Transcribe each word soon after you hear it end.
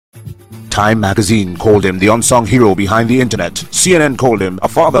Time magazine called him the unsung hero behind the internet. CNN called him a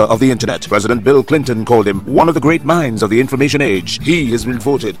father of the internet. President Bill Clinton called him one of the great minds of the information age. He has been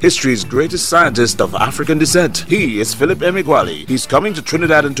voted history's greatest scientist of African descent. He is Philip Emeagwali. He's coming to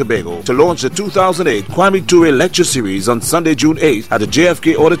Trinidad and Tobago to launch the 2008 Kwame Ture Lecture Series on Sunday, June 8th at the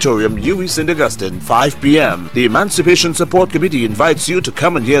JFK Auditorium, UWI St. Augustine, 5 p.m. The Emancipation Support Committee invites you to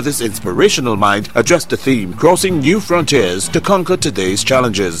come and hear this inspirational mind address the theme, Crossing New Frontiers to Conquer Today's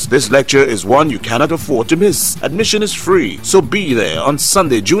Challenges. This lecture is one you cannot afford to miss. Admission is free, so be there on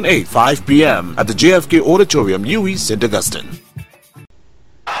Sunday, June 8th, 5 p.m. at the JFK Auditorium, UWI St. Augustine.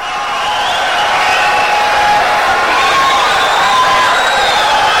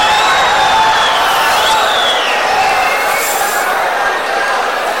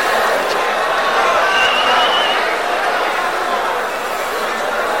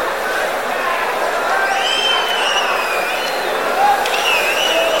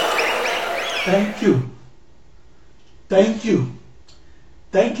 Thank you. Thank you.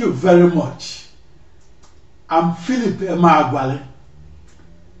 Thank you very much. I'm Philip Emeagwali.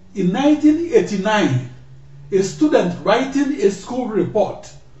 In 1989, a student writing a school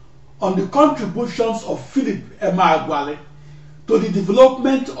report on the contributions of Philip Emeagwali to the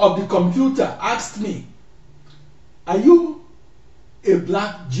development of the computer asked me, "Are you a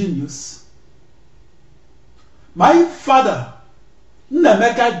black genius?" My father,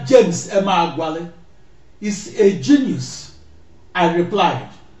 Nnemeka James Emeagwali, is a genius, I replied.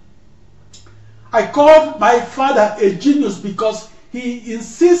 I called my father a genius because he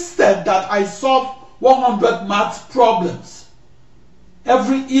insisted that I solve 100 math problems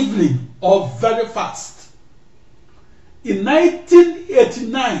every evening or very fast. In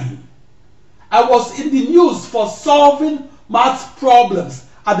 1989, I was in the news for solving math problems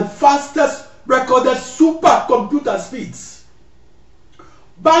at the fastest recorded supercomputer speeds.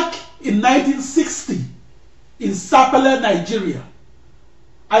 Back in 1960, in Sapele, Nigeria,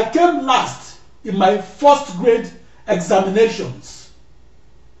 I came last in my first grade examinations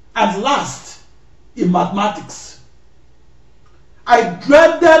and last in mathematics. I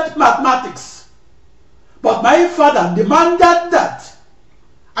dreaded mathematics, but my father demanded that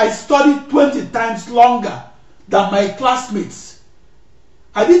I study 20 times longer than my classmates.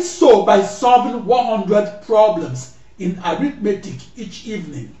 I did so by solving 100 problems in arithmetic each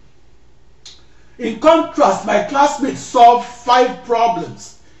evening. In contrast, my classmates solved 5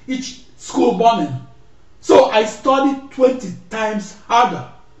 problems each school morning, so I studied 20 times harder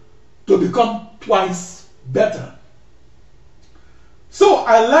to become twice better. So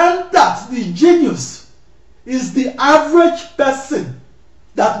I learned that the genius is the average person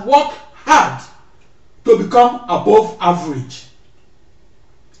that works hard to become above average.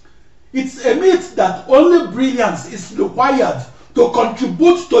 It's a myth that only brilliance is required to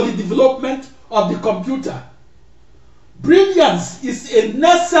contribute to the development of the computer. Brilliance is a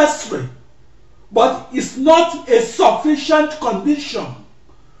necessary, but is not a sufficient condition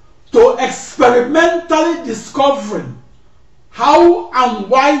to experimentally discovering how and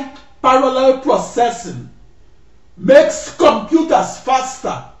why parallel processing makes computers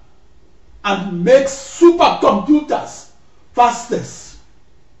faster and makes supercomputers fastest.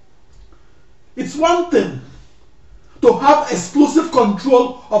 It's one thing to have exclusive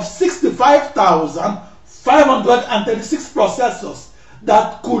control of 65,536 processors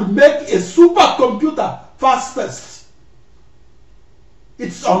that could make a supercomputer fastest.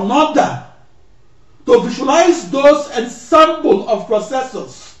 It's another to visualize those ensemble of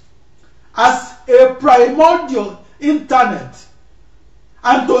processors as a primordial internet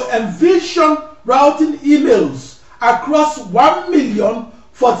and to envision routing emails across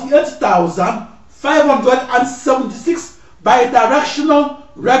 1,048,576 bidirectional,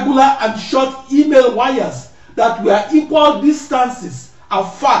 regular and short email wires that were equal distances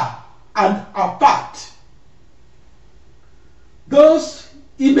afar and apart. Those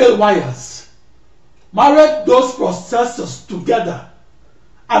email wires married those processors together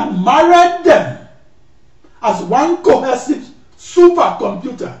and married them as one cohesive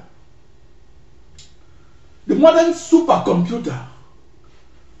supercomputer. The modern supercomputer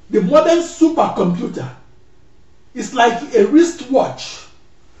is like a wristwatch.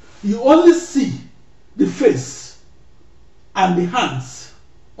 You only see the face and the hands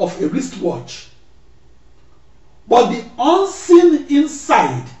of a wristwatch, but the unseen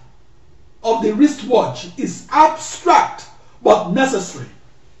inside of the wristwatch is abstract but necessary.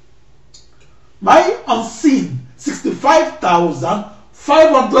 My unseen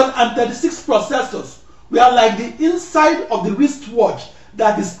 65,536 processors were like the inside of the wristwatch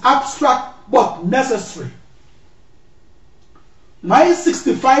that is abstract but necessary. my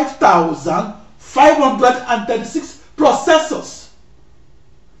 65,536 processors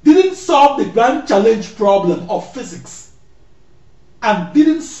didn't solve the grand challenge problem of physics and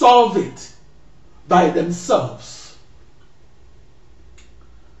didn't solve it by themselves.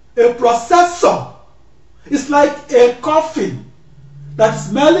 A processor is like a coffin that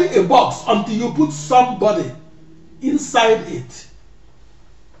is merely a box until you put somebody inside it.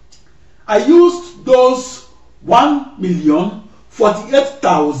 I used those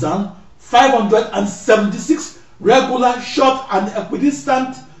 1,048,576 regular, short, and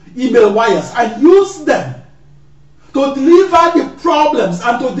equidistant email wires and used them to deliver the problems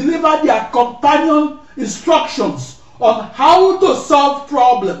and to deliver their companion instructions on how to solve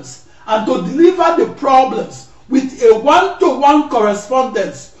problems and to deliver the problems with a one-to-one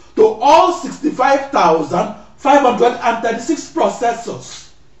correspondence to all 65,536 processors.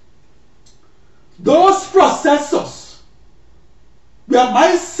 Those processors were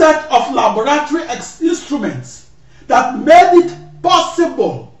my set of laboratory instruments that made it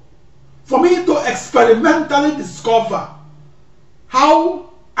possible for me to experimentally discover how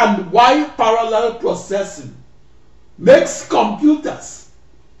and why parallel processing makes computers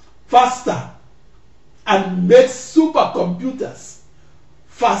faster and makes supercomputers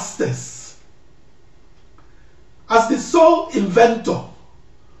fastest. As the sole inventor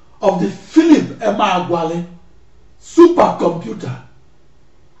of the Philip Emeagwali supercomputer,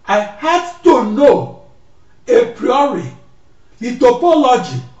 I had to know a priori the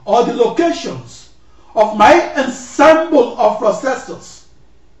topology or the locations of my ensemble of processors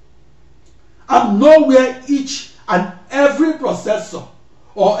and know where each and every processor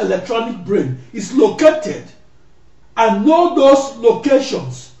or electronic brain is located and know those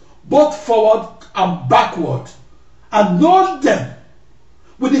locations both forward and backward and know them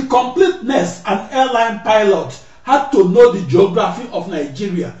with the completeness an airline pilot had to know the geography of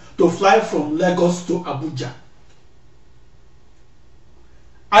Nigeria to fly from Lagos to Abuja.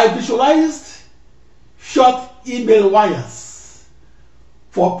 I visualized short email wires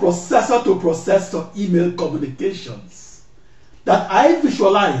for processor-to-processor email communications that I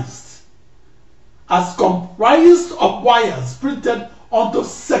visualized as comprised of wires printed onto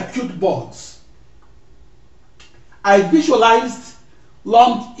circuit boards. I visualized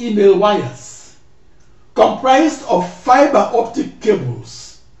long email wires comprised of fiber optic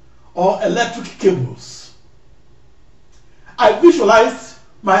cables or electric cables. I visualized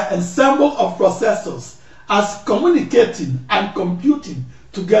my ensemble of processors as communicating and computing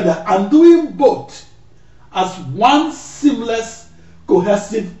together and doing both as one seamless,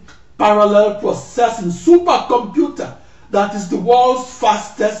 cohesive, parallel processing supercomputer that is the world's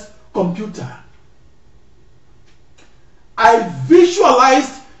fastest computer. I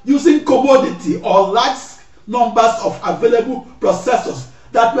visualized using commodity or large numbers of available processors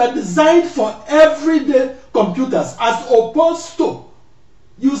that were designed for everyday computers as opposed to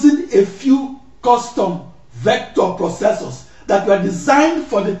using a few custom vector processors that were designed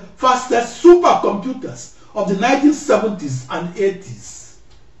for the fastest supercomputers of the 1970s and 80s.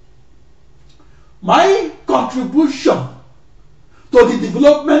 My contribution to the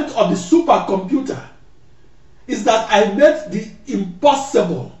development of the supercomputer is that I made the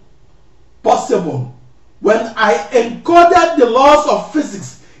impossible possible when I encoded the laws of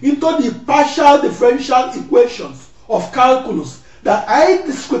physics into the partial differential equations of calculus that I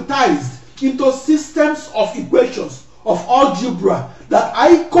discretized into systems of equations of algebra that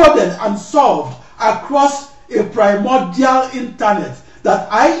I coded and solved across a primordial internet that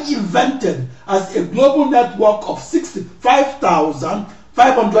I invented as a global network of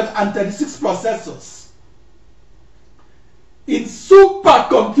 65,536 processors. In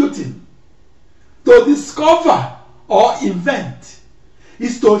supercomputing, to discover or invent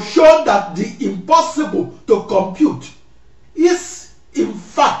is to show that the impossible to compute is in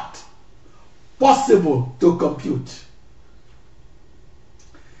fact possible to compute.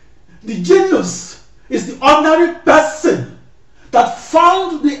 The genius is the ordinary person that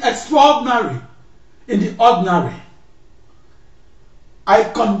found the extraordinary in the ordinary. I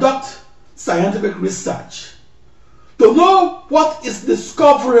conduct scientific research to know what is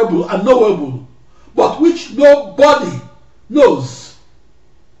discoverable and knowable, but which nobody knows.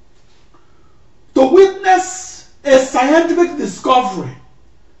 To witness a scientific discovery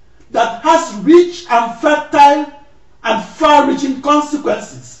that has rich and fertile and far-reaching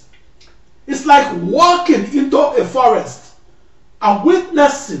consequences is like walking into a forest and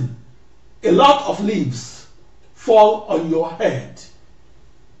witnessing a lot of leaves fall on your head.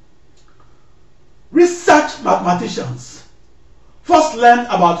 Research mathematicians first learned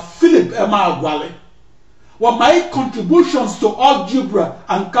about Philip Emeagwali were my contributions to algebra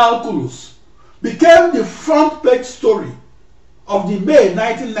and calculus became the front page story of the May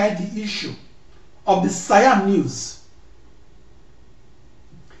 1990 issue of the Siam News.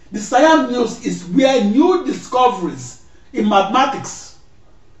 The Siam News is where new discoveries in mathematics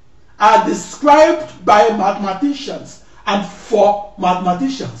are described by mathematicians and for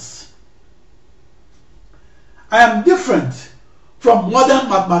mathematicians. I am different from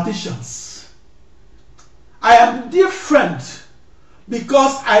modern mathematicians. I am different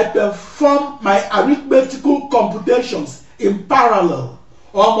because I perform my arithmetical computations in parallel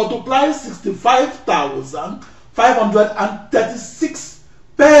or multiply 65,536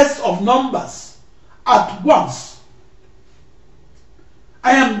 pairs of numbers at once.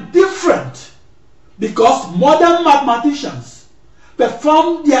 I am different because modern mathematicians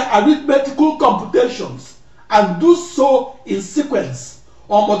perform their arithmetical computations and do so in sequence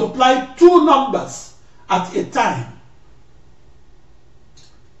or multiply two numbers at a time.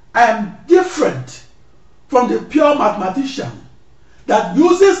 I am different from the pure mathematician that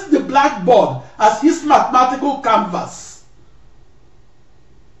uses the blackboard as his mathematical canvas.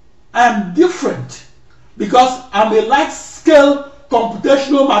 I am different because I'm a large-scale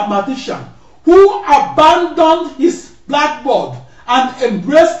computational mathematician who abandoned his blackboard and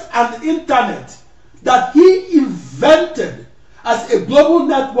embraced an internet that he invented as a global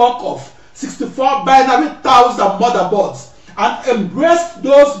network of 64 binary thousand motherboards and embraced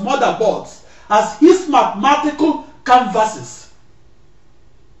those motherboards as his mathematical canvases.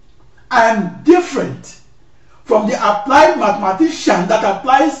 I am different from the applied mathematician that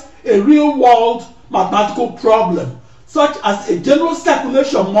applies a real-world mathematical problem, such as a general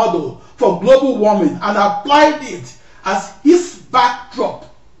circulation model for global warming, and applied it as his backdrop.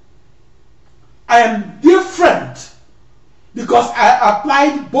 I am different because I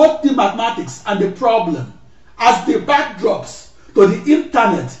applied both the mathematics and the problem as the backdrops to the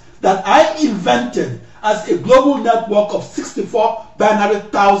internet that I invented as a global network of 64 binary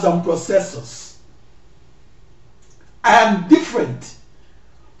thousand processors. I am different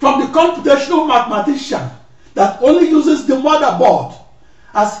from the computational mathematician that only uses the motherboard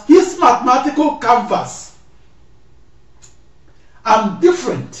as his mathematical canvas. I'm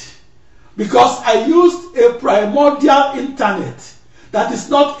different because I used a primordial internet that is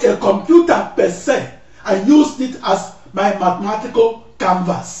not a computer per se and used it as my mathematical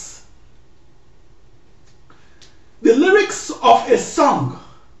canvas. The lyrics of a song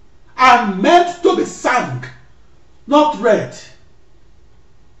are meant to be sung, not read.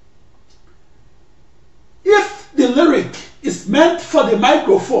 If the lyric is meant for the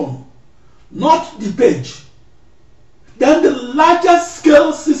microphone, not the page, then the larger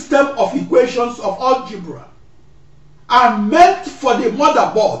scale system of equations of algebra are meant for the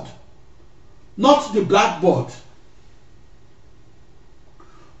motherboard, not the blackboard.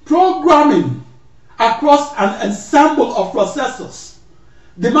 Programming across an ensemble of processors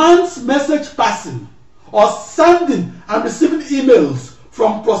demands message passing or sending and receiving emails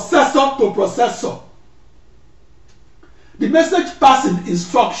from processor to processor. The message passing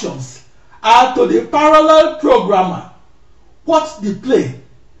instructions are to the parallel programmer what the play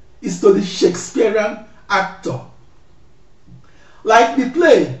is to the Shakespearean actor. Like the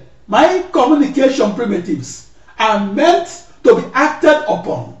play, my communication primitives are meant to be acted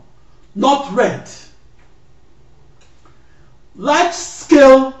upon, not read.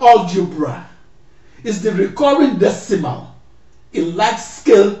 Large-scale algebra is the recurring decimal in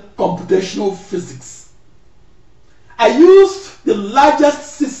large-scale computational physics. I used the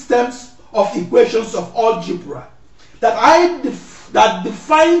largest systems of equations of algebra that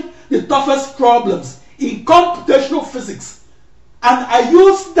define the toughest problems in computational physics, and I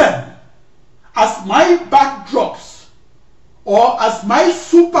used them as my backdrops or as my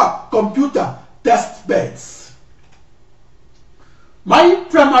supercomputer test beds. My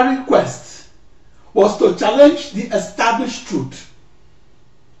primary quest was to challenge the established truth.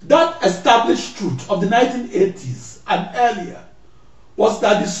 That established truth of the 1980s and earlier was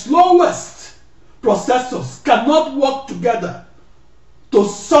that the slowest processors cannot work together to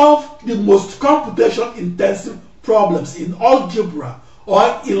solve the most computation-intensive problems in algebra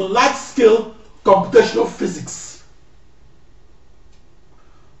or in large-scale computational physics.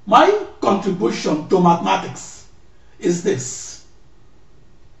 My contribution to mathematics is this.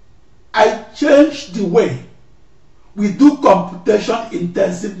 I changed the way we do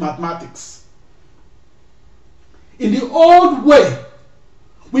computation-intensive mathematics. In the old way,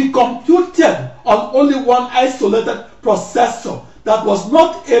 we computed on only one isolated processor that was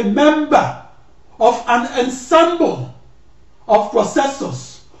not a member of an ensemble of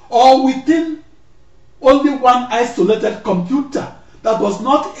processors or within only one isolated computer that was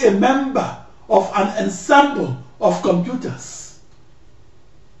not a member of an ensemble of computers.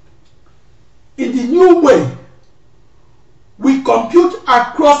 In the new way, we compute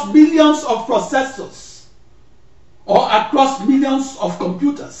across millions of processors or across millions of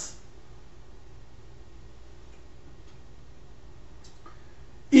computers.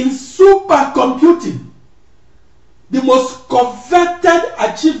 In supercomputing, the most coveted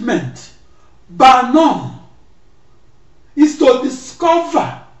achievement, bar none, is to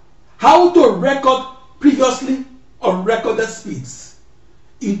discover how to record previously unrecorded speeds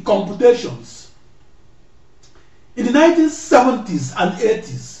in computations. In the 1970s and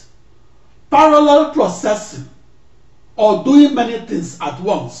 80s, parallel processing, or doing many things at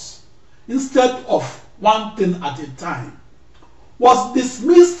once instead of one thing at a time, was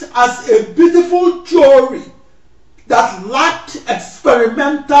dismissed as a beautiful theory that lacked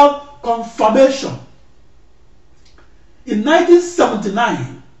experimental confirmation. In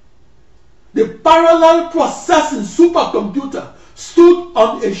 1979, the parallel processing supercomputer stood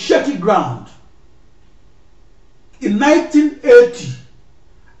on a shaky ground. In 1980,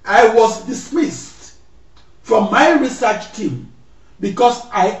 I was dismissed from my research team because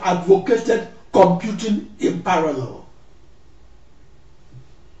I advocated computing in parallel.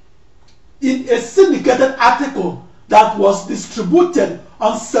 In a syndicated article that was distributed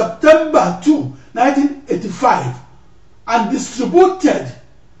on September 2, 1985, and distributed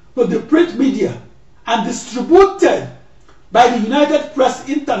to the print media and distributed by the United Press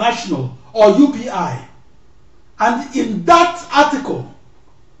International, or UPI. And in that article,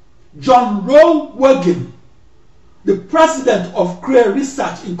 John Roll Wiggin, the president of Cray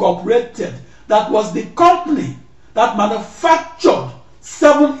Research Incorporated, that was the company that manufactured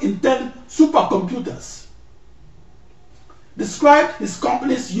 7 in 10 supercomputers, described his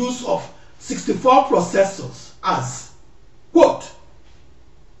company's use of 64 processors as, quote,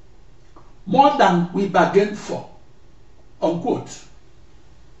 more than we bargained for, unquote.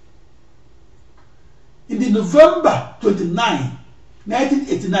 In the November 29,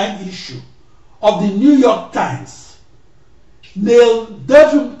 1989 issue of the New York Times, Neil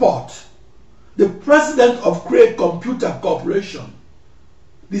Davenport, the president of Cray Computer Corporation,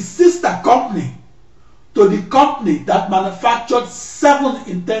 the sister company to the company that manufactured 7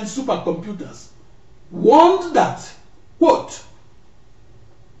 in 10 supercomputers, warned that, quote,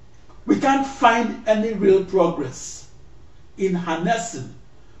 we can't find any real progress in harnessing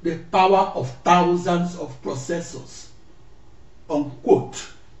the power of thousands of processors, unquote.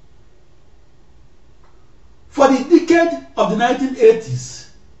 For the decade of the 1980s,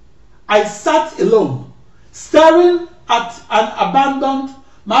 I sat alone, staring at an abandoned,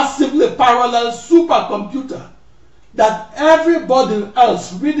 massively parallel supercomputer that everybody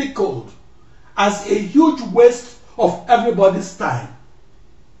else ridiculed as a huge waste of everybody's time.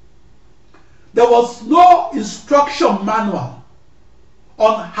 There was no instruction manual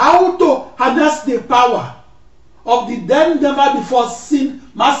on how to harness the power of the then never before seen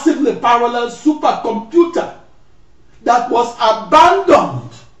massively parallel supercomputer that was abandoned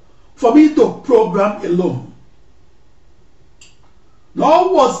for me to program alone.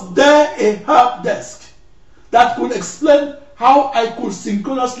 Nor was there a help desk that could explain how I could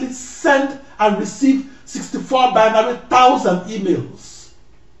synchronously send and receive 64 binary 1,000 emails.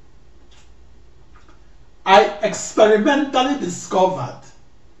 I experimentally discovered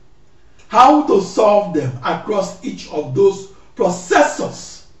how to solve them across each of those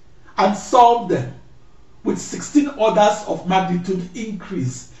processors and solve them with 16 orders of magnitude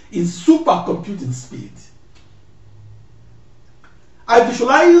increase in supercomputing speed. I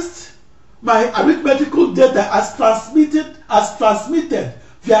visualized my arithmetical data as transmitted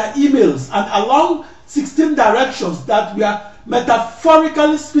via emails and along 16 directions that were,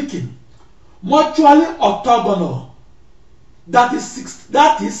 metaphorically speaking, mutually orthogonal. That is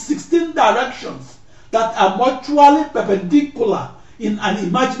 16 directions that are mutually perpendicular in an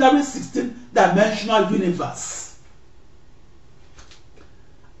imaginary 16-dimensional universe.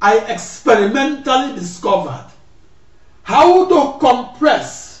 I experimentally discovered how to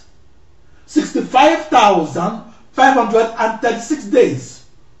compress 65,536 days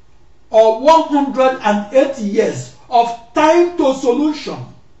or 180 years of time to solution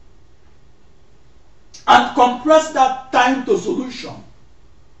and compress that time to solution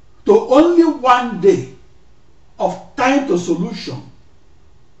to only 1 day of time to solution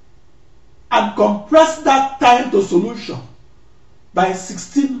and compress that time to solution by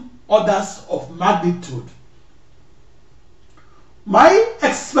 16 orders of magnitude. My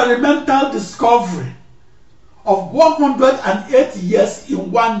experimental discovery of 180 years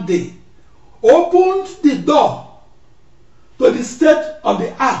in 1 day opened the door to the state of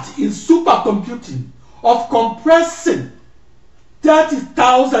the art in supercomputing of compressing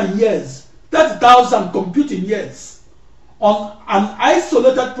 30,000 years, 30,000 computing years on an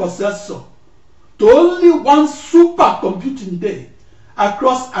isolated processor to only one supercomputing day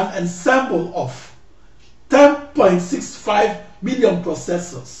across an ensemble of 10.65 million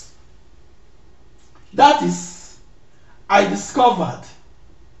processors. That is, I discovered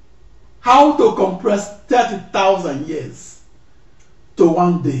how to compress 30,000 years to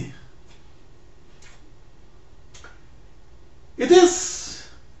one day. It is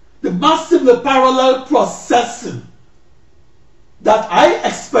the massively parallel processing that I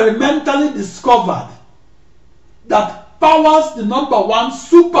experimentally discovered that powers the #1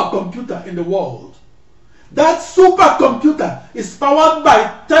 supercomputer in the world. That supercomputer is powered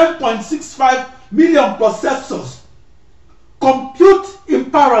by 10.65 million processors compute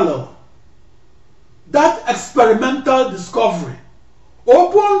in parallel. That experimental discovery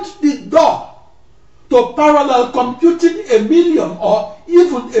opened the door to parallel computing a million or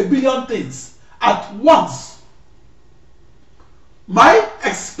even a billion things at once. My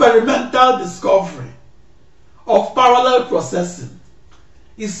experimental discovery of parallel processing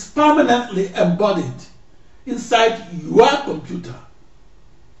is permanently embodied inside your computer.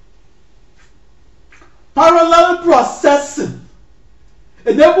 Parallel processing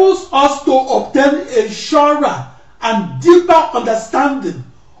enables us to obtain a surer and deeper understanding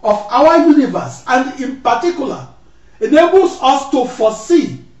of our universe, and in particular enables us to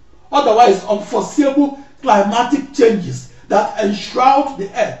foresee otherwise unforeseeable climatic changes that enshroud the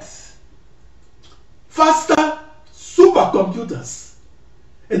earth. Faster supercomputers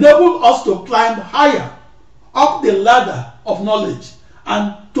enable us to climb higher up the ladder of knowledge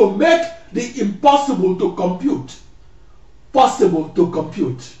and to make the impossible to compute possible to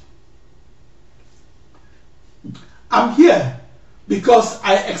compute. I'm here because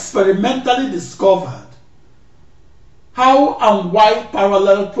I experimentally discovered how and why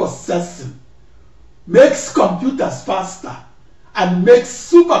parallel processing makes computers faster and makes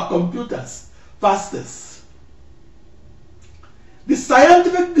supercomputers fastest. The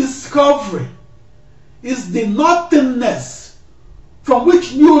scientific discovery is the nothingness from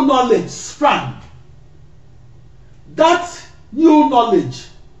which new knowledge sprang. That new knowledge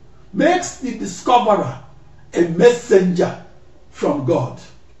makes the discoverer a messenger from God.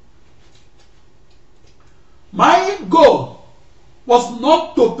 My goal was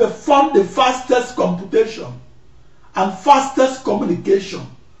not to perform the fastest computation and fastest communication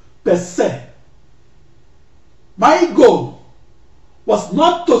per se. My goal was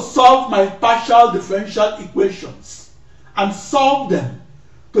not to solve my partial differential equations and solve them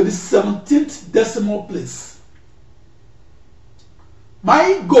to the 17th decimal place.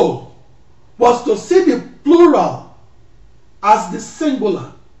 My goal was to see the plural as the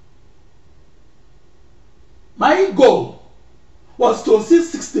singular. My goal was to see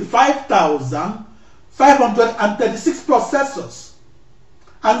 65,536 processors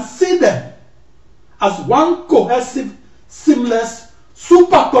and see them as one cohesive, seamless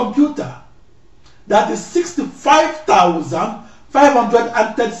supercomputer that is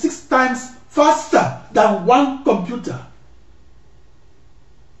 65,536 times faster than one computer.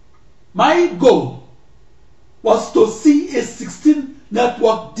 My goal was to see a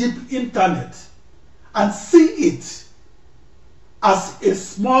 16-network deep internet and see it as a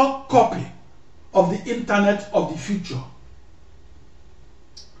small copy of the internet of the future.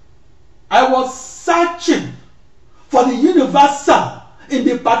 I was searching for the universal in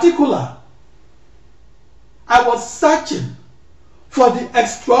the particular. I was searching for the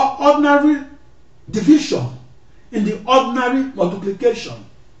extraordinary division in the ordinary multiplication.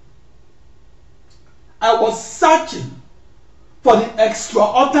 I was searching for the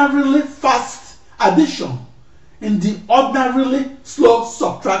extraordinarily fast addition in the ordinarily slow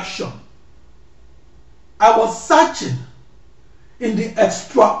subtraction. I was searching in the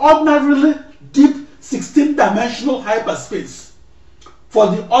extraordinarily deep 16-dimensional hyperspace for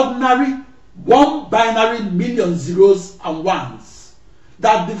the ordinary one binary million zeros and ones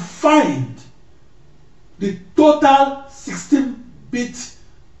that defined the total 16-bit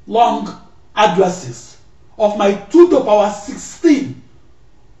long addresses of my 2 to the power 16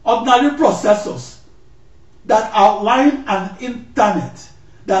 ordinary processors that outline an internet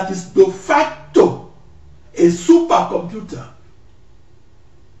that is de facto a supercomputer.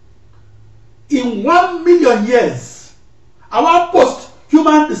 In 1 million years, our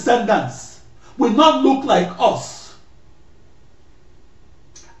post-human descendants will not look like us.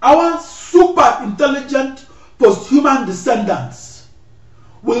 Our super intelligent post-human descendants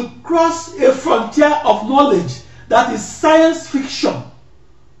will cross a frontier of knowledge that is science fiction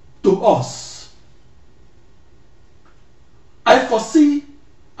to us. I foresee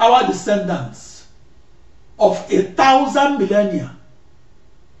our descendants of 1,000 millennia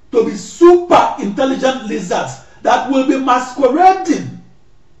to be super intelligent lizards that will be masquerading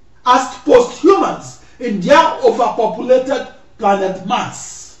as posthumans in their overpopulated planet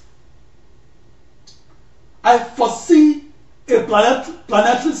Mars. I foresee a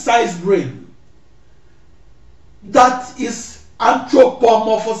planetary-sized brain that is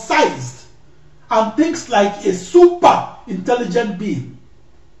anthropomorphized and thinks like a super intelligent being.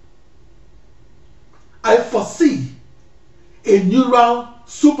 I foresee a neural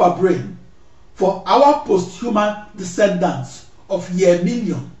super brain for our posthuman descendants of year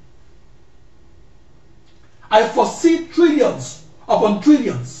million. I foresee trillions upon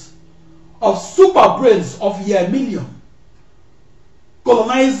trillions of super brains of year million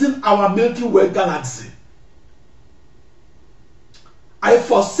colonizing our Milky Way galaxy. I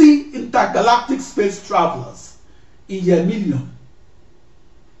foresee intergalactic space travelers in year million.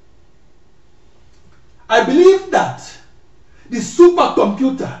 I believe that the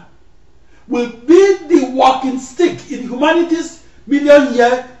supercomputer will be the walking stick in humanity's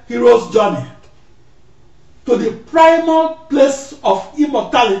million-year hero's journey to the primal place of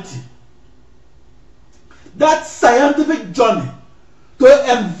immortality. That scientific journey to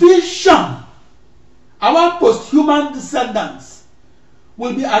envision our posthuman descendants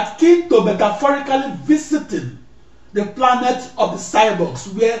will be akin to metaphorically visiting the planet of the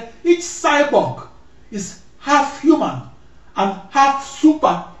cyborgs, where each cyborg is half human and half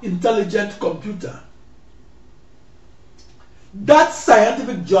super intelligent computer. That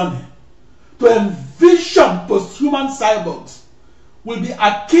scientific journey to envision posthuman cyborgs will be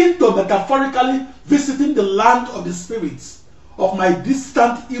akin to metaphorically visiting the land of the spirits of my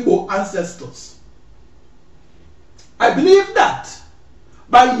distant Igbo ancestors. I believe that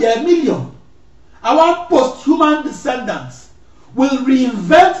by year million, our posthuman descendants will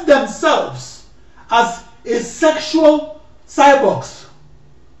reinvent themselves as asexual cyborgs.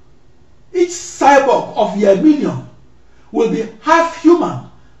 Each cyborg of year million will be half human,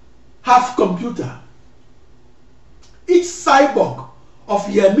 half computer. Each cyborg of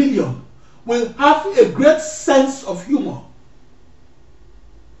year million will have a great sense of humor.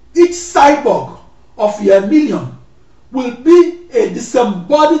 Each cyborg of year million will be a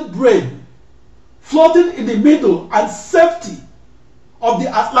disembodied brain floating in the middle and safety of the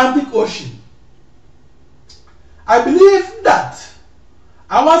Atlantic Ocean. I believe that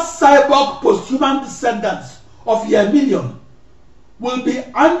our cyborg posthuman descendants of year million will be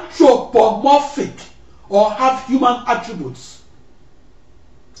anthropomorphic or have human attributes.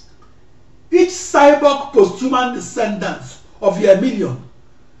 Each cyborg posthuman descendants of year million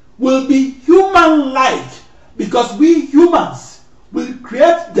will be human-like because we humans will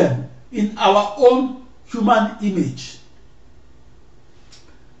create them in our own human image.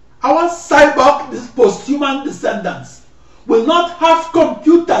 Our cyborg posthuman descendants will not have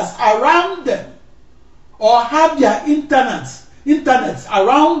computers around them or have their internets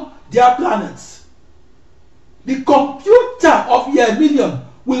around their planets. The computer of year million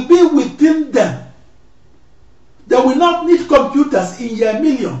will be within them. They will not need computers in year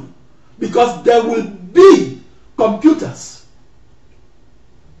million because there will be computers.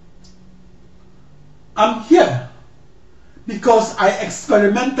 I'm here because I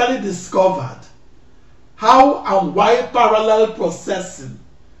experimentally discovered how and why parallel processing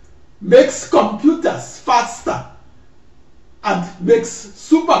makes computers faster and makes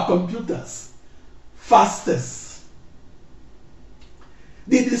supercomputers fastest.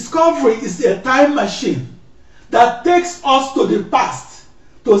 The discovery is a time machine that takes us to the past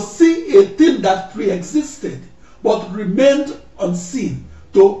to see a thing that pre-existed but remained unseen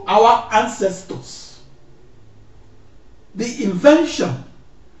to our ancestors. The invention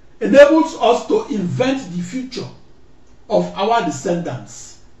enables us to invent the future of our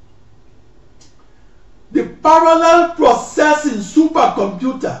descendants. The parallel processing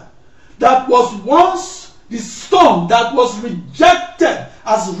supercomputer that was once the stone that was rejected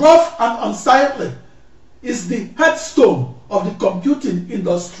as rough and unsightly is the headstone of the computing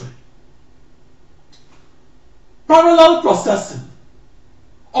industry. Parallel processing,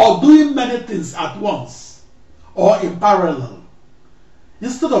 or doing many things at once or in parallel,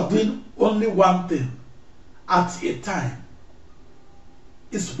 instead of doing only one thing at a time,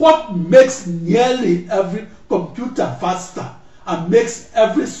 is what makes nearly every computer faster and makes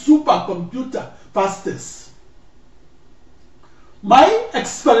every supercomputer fastest. My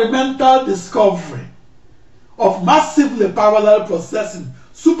experimental discovery of massively parallel processing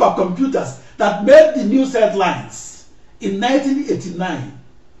supercomputers that made the news headlines in 1989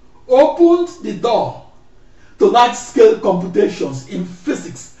 opened the door to large-scale computations in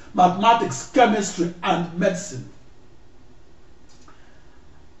physics, mathematics, chemistry, and medicine.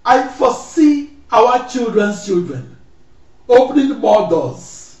 I foresee our children's children opening more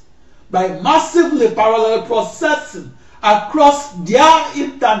doors by massively parallel processing across their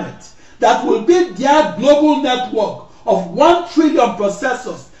internet that will be their global network of 1 trillion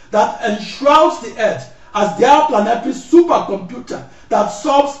processors that enshrouds the earth as their planetary supercomputer that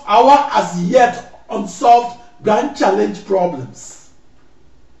solves our as yet unsolved grand challenge problems.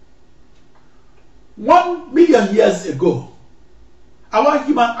 1 million years ago, our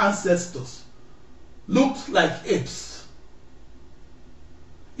human ancestors looked like apes.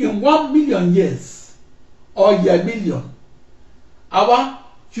 In 1 million years, or year million, our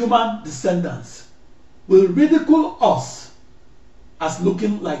human descendants will ridicule us as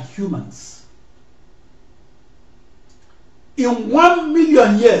looking like humans. In 1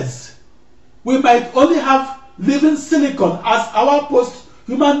 million years, we might only have living silicon as our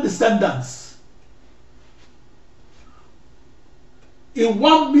post-human descendants. In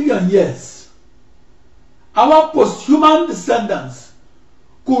 1 million years, our post-human descendants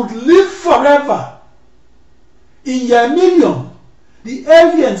could live forever. In year million, the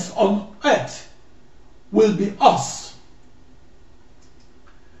aliens on Earth will be us.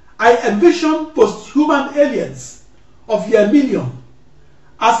 I envision post-human aliens of year million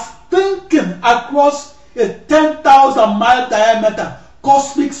as thinking across a 10,000-mile diameter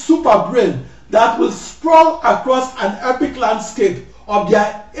cosmic superbrain that will sprawl across an epic landscape of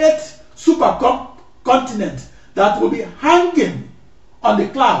their 8th supercontinent that will be hanging on the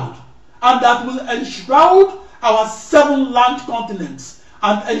cloud and that will enshroud our 7 land continents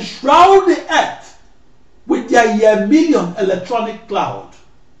and enshroud the earth with their year million electronic cloud.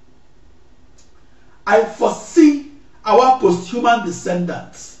 I foresee our post-human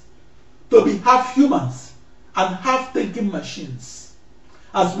descendants to be half humans and half thinking machines,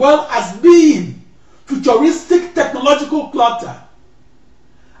 as well as being futuristic technological clutter.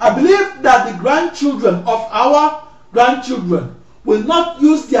 I believe that the grandchildren of our grandchildren will not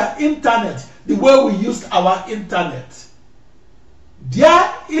use their internet the way we used our internet.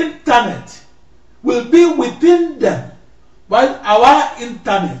 Their internet will be within them, while our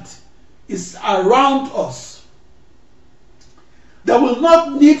internet is around us. They will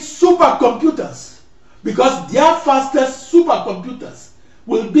not need supercomputers because their fastest supercomputers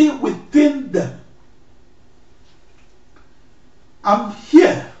will be within them. I'm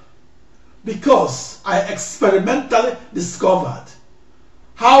here because I experimentally discovered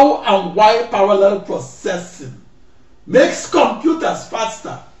how and why parallel processing makes computers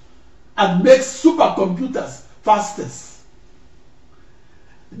faster and makes supercomputers fastest.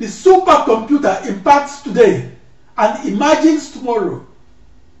 The supercomputer impacts today and imagines tomorrow.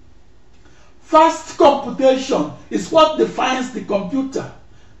 Fast computation is what defines the computer.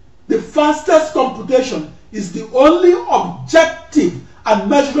 The fastest computation is the only objective and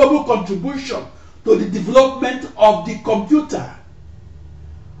measurable contribution to the development of the computer.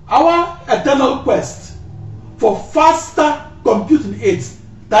 Our eternal quest for faster computing aids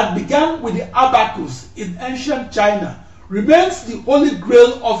that began with the abacus in ancient China remains the holy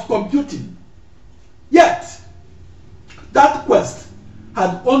grail of computing. Yet, that quest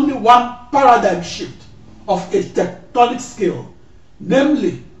had only one paradigm shift of a tectonic scale,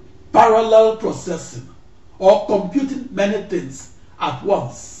 namely parallel processing, or computing many things at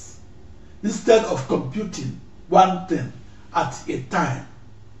once, instead of computing one thing at a time.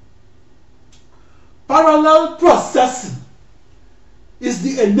 Parallel processing is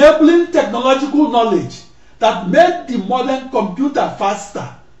the enabling technological knowledge that made the modern computer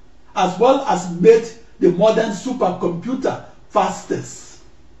faster, as well as made the modern supercomputer fastest.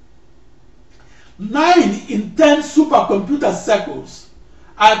 9 in 10 supercomputer cycles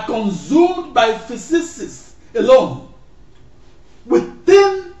are consumed by physicists alone.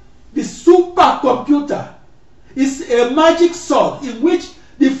 Within the supercomputer is a magic sword in which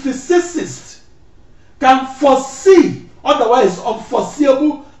the physicist can foresee otherwise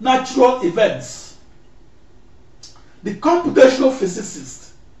unforeseeable natural events. The computational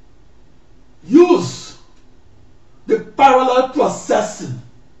physicists use the parallel processing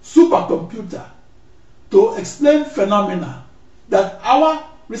supercomputer to explain phenomena that our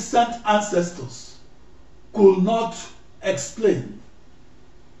recent ancestors could not explain.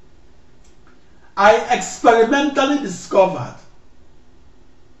 I experimentally discovered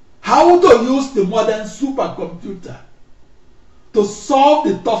how to use the modern supercomputer to solve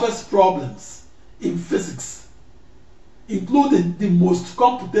the toughest problems in physics. including the most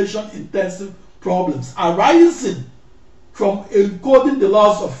computation-intensive problems arising from encoding the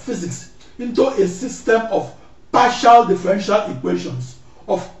laws of physics into a system of partial differential equations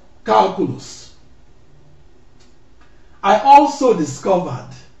of calculus. I also discovered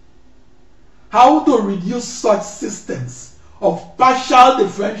how to reduce such systems of partial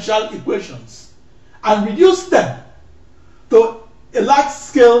differential equations and reduce them to a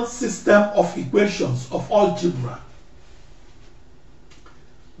large-scale system of equations of algebra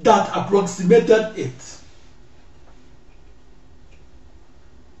that approximated it.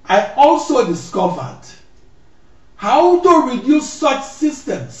 I also discovered how to reduce such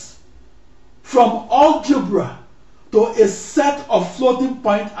systems from algebra to a set of floating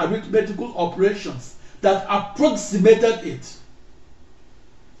point arithmetical operations that approximated it.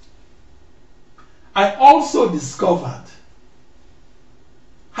 I also discovered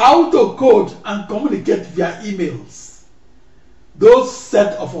how to code and communicate via emails those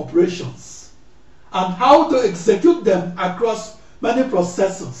set of operations and how to execute them across many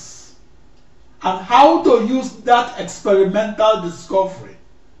processors, and how to use that experimental discovery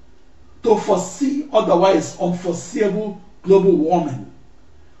to foresee otherwise unforeseeable global warming,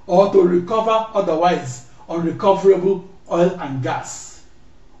 or to recover otherwise unrecoverable oil and gas,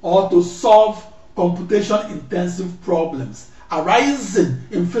 or to solve computation-intensive problems arising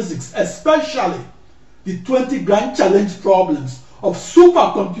in physics, especially the 20 grand challenge problems of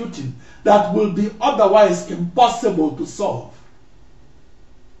supercomputing that will be otherwise impossible to solve.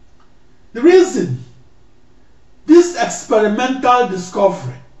 The reason this experimental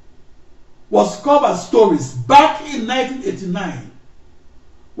discovery was cover stories back in 1989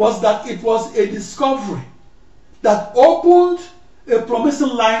 was that it was a discovery that opened a promising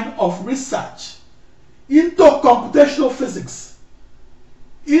line of research into computational physics,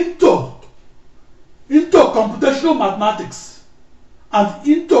 into computational mathematics, and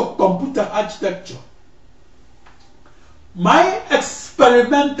into computer architecture. My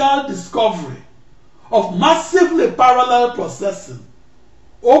experimental discovery of massively parallel processing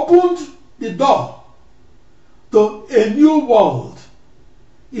opened the door to a new world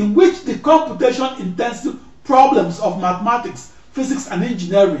in which the computation-intensive problems of mathematics, physics, and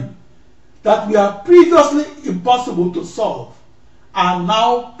engineering that were previously impossible to solve are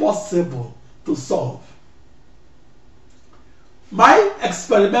now possible to solve. My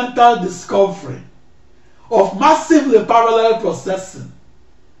experimental discovery of massively parallel processing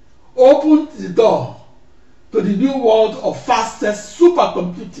opened the door to the new world of fastest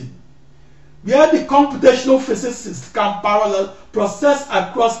supercomputing, where the computational physicists can parallel process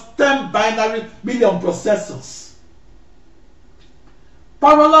across 10 binary million processors.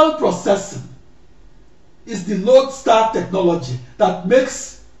 Parallel processing is the lodestar technology that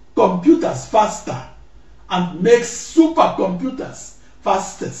makes computers faster and makes supercomputers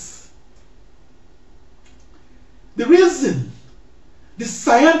fastest. The reason the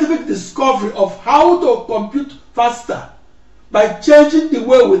scientific discovery of how to compute faster by changing the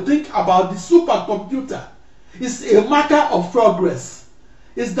way we think about the supercomputer is a marker of progress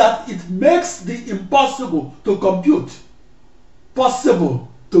is that it makes the impossible to compute possible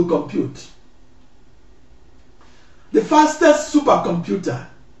to compute. The fastest supercomputer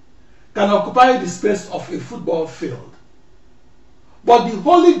can occupy the space of a football field. But the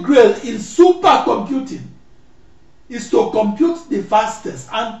holy grail in supercomputing is to compute the fastest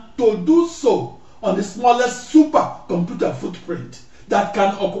and to do so on the smallest supercomputer footprint that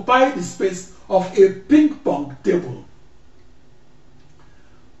can occupy the space of a ping-pong table.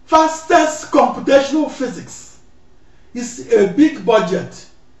 Fastest computational physics is a big budget,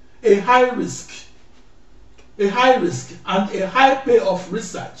 a high risk and a high payoff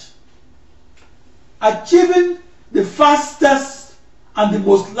research. Achieving the fastest and the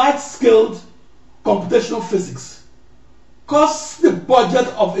most large-scale computational physics costs the budget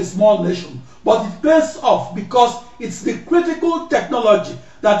of a small nation, but it pays off because it's the critical technology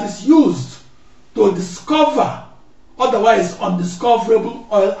that is used to discover otherwise undiscoverable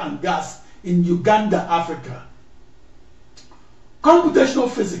oil and gas in Uganda, Africa. Computational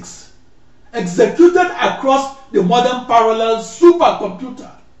physics, executed across the modern parallel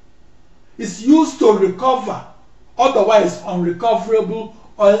supercomputer, is used to recover otherwise unrecoverable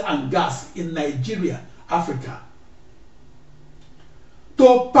oil and gas in Nigeria, Africa.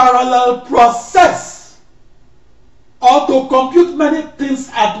 To parallel process or to compute many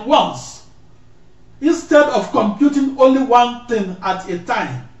things at once instead of computing only one thing at a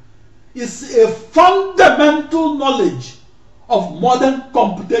time is a fundamental knowledge of modern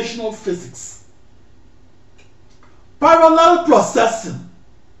computational physics. Parallel processing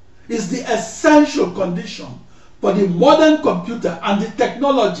is the essential condition for the modern computer and the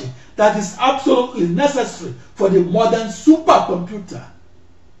technology that is absolutely necessary for the modern supercomputer.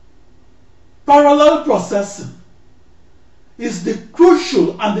 Parallel processing is the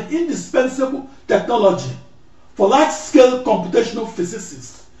crucial and the indispensable technology for large-scale computational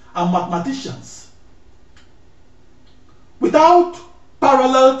physicists and mathematicians. Without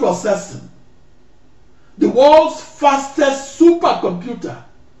parallel processing, the world's fastest supercomputer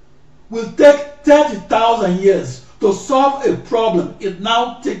will take 30,000 years to solve a problem it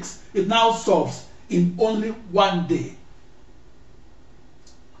now solves in only one day.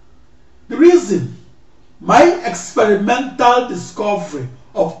 The reason my experimental discovery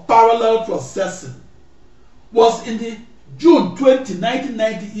of parallel processing was in the June 20,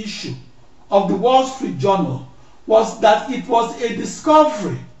 1990 issue of the Wall Street Journal was that it was a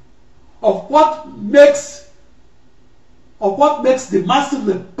discovery of what makes the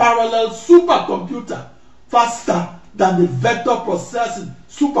massively parallel supercomputer faster than the vector processing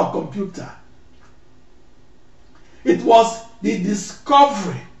supercomputer. It was the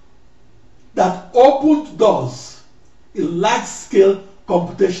discovery that opened doors in large-scale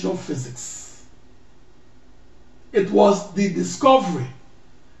computational physics. It was the discovery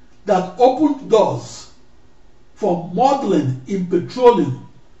that opened doors for modeling in petroleum,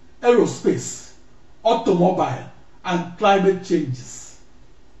 aerospace, automobile, and climate changes.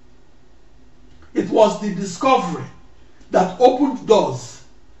 It was the discovery that opened doors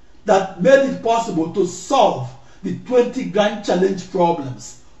that made it possible to solve the 20 grand challenge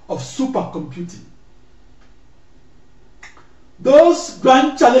problems of supercomputing. Those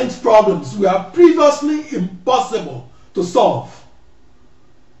grand challenge problems were previously impossible to solve.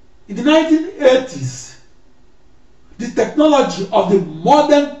 In the 1980s, the technology of the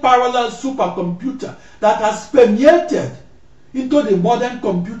modern parallel supercomputer that has permeated into the modern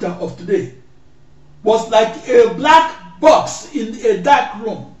computer of today was like a black box in a dark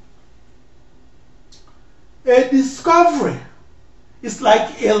room. A discovery is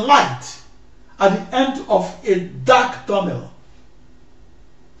like a light at the end of a dark tunnel.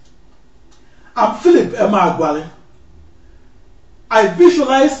 I'm Philip Emeagwali. I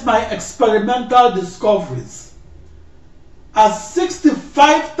visualize my experimental discoveries as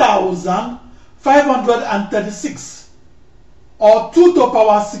 65,536 or 2 to the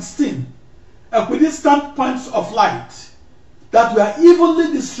power 16 equidistant points of light that were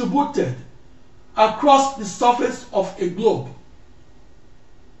evenly distributed across the surface of a globe,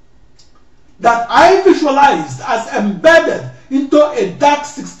 that I visualized as embedded into a dark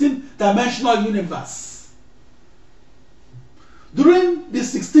 16-dimensional universe. During the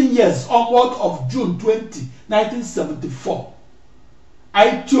 16 years onward of June 20, 1974,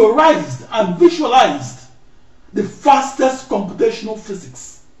 I theorized and visualized the fastest computational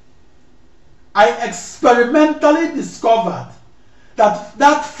physics. I experimentally discovered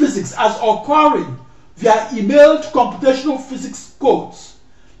that physics as occurring via emailed computational physics codes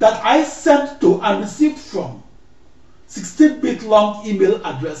that I sent to and received from 16-bit long email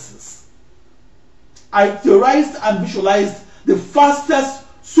addresses. I theorized and visualized the fastest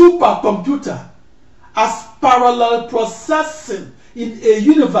supercomputer as parallel processing in a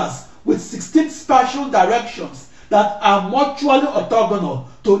universe with 16 spatial directions that are mutually orthogonal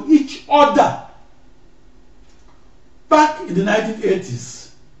to each other. Back in the 1980s,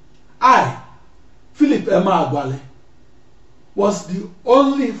 I, Philip Emeagwali, was the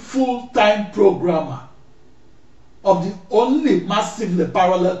only full-time programmer of the only massively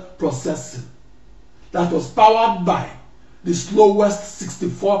parallel processing that was powered by the slowest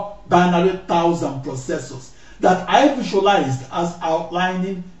 64 binary 1000 processors that I visualized as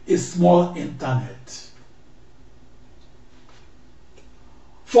outlining a small internet.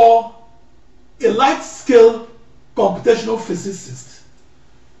 For a large-scale computational physicist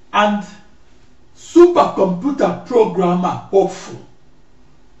and supercomputer programmer hopeful,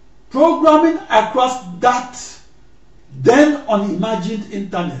 programming across that then unimagined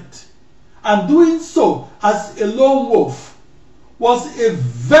internet and doing so as a lone wolf was a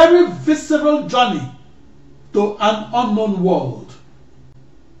very visceral journey to an unknown world.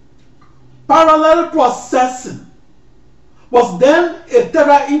 Parallel processing was then a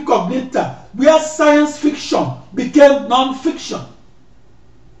terra incognita where science fiction became non-fiction.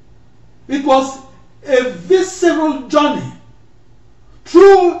 It was a visceral journey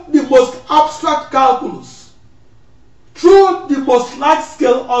through the most abstract calculus, through the most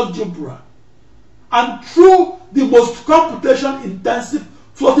large-scale algebra, and through the most computation-intensive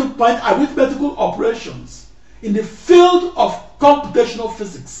floating-point arithmetical operations in the field of computational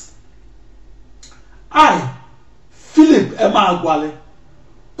physics. I, Philip Emeagwali,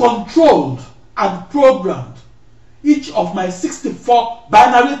 controlled and programmed each of my 64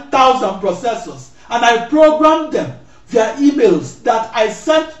 binary thousand processors, and I programmed them via emails that I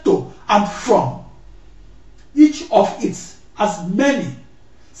sent to and from. Each of its as many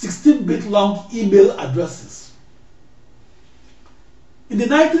 16-bit long email addresses. In the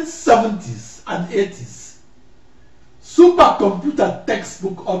 1970s and 80s, supercomputer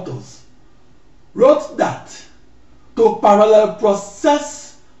textbook authors wrote that to parallel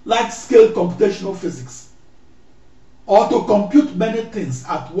process large-scale computational physics, or to compute many things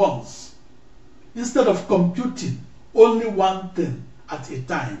at once, instead of computing only one thing at a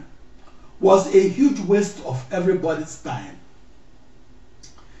time, was a huge waste of everybody's time.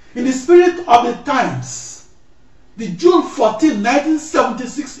 In the spirit of the times, the June 14,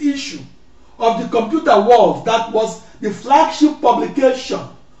 1976 issue of the Computer World, that was the flagship publication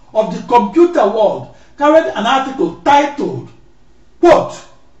of the Computer World, carried an article titled, quote,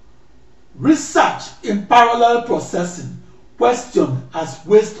 "Research in Parallel Processing Questioned as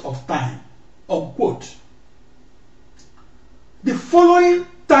Waste of Time," unquote. The following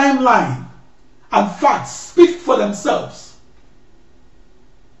timeline and facts speak for themselves.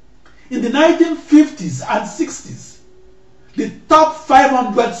 In the 1950s and 60s, the top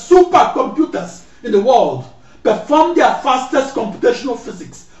 500 supercomputers in the world performed their fastest computational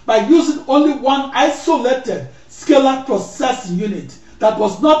physics by using only one isolated scalar processing unit that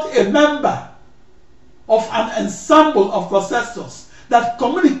was not a member of an ensemble of processors that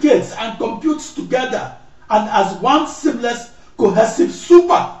communicates and computes together and as one seamless, cohesive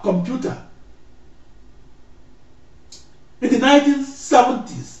supercomputer. In the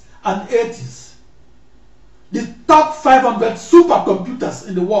 1970s and 80s, the top 500 supercomputers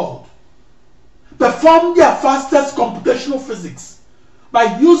in the world performed their fastest computational physics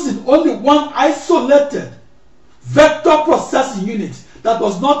by using only one isolated vector processing unit that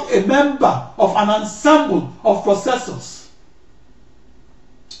was not a member of an ensemble of processors.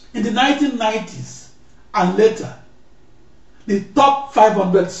 In the 1990s and later, the top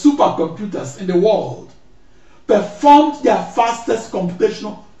 500 supercomputers in the world performed their fastest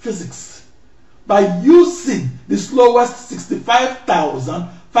computational physics by using the slowest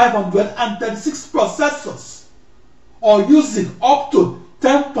 65,536 processors, or using up to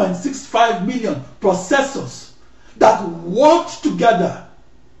 10.65 million processors that worked together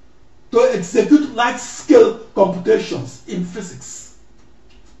to execute large-scale computations in physics.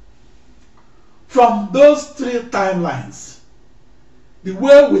 From those three timelines, the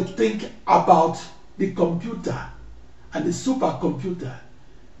way we think about the computer and the supercomputer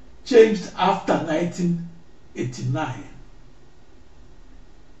changed after 1989.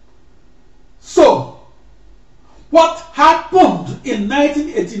 So, what happened in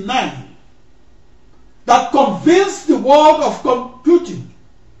 1989 that convinced the world of computing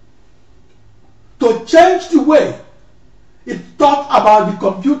to change the way it thought about the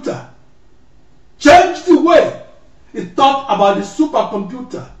computer, change the way it thought about the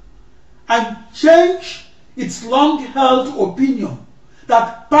supercomputer, and change its long-held opinion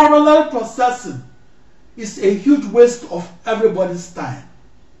that parallel processing is a huge waste of everybody's time?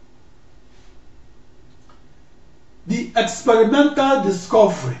 The experimental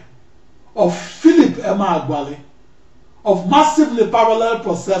discovery of Philip Emeagwali of massively parallel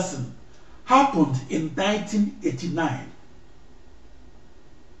processing happened in 1989.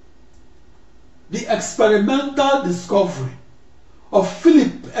 The experimental discovery of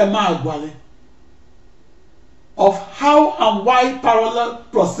Philip Emeagwali of how and why parallel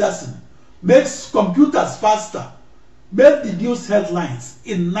processing makes computers faster made the news headlines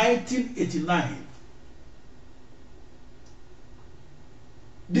in 1989.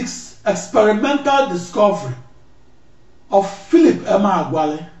 This experimental discovery of Philip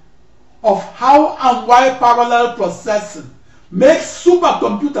Emeagwali of how and why parallel processing makes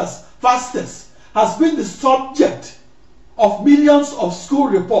supercomputers fastest has been the subject of millions of school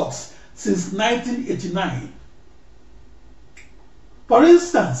reports since 1989. For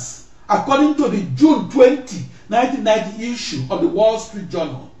instance, according to the June 20, 1990 issue of the Wall Street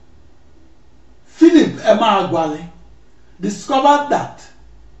Journal, Philip Emeagwali discovered that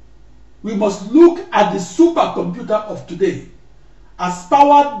we must look at the supercomputer of today as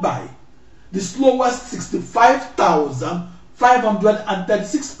powered by the slowest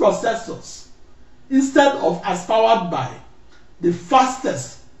 65,536 processors instead of as powered by the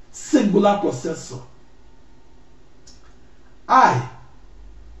fastest singular processor. I,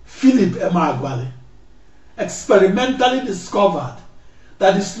 Philip Emeagwali, experimentally discovered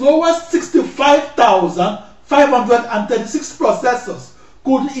that the slowest 65,536 processors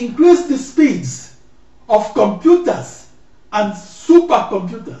could increase the speeds of computers and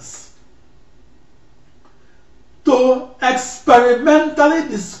supercomputers. To to experimentally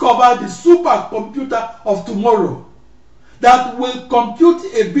discover the supercomputer of tomorrow that will compute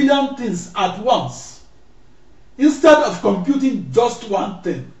a billion things at once, instead of computing just one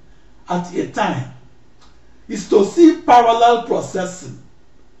thing at a time, is to see parallel processing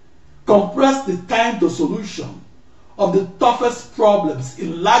compress the time to solution of the toughest problems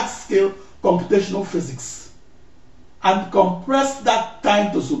in large-scale computational physics, and compress that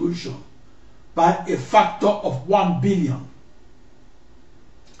time to solution by a factor of 1 billion.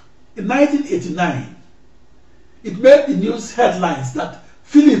 In 1989, it made the news headlines that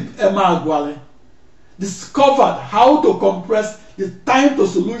Philip Emeagwali discovered how to compress the time to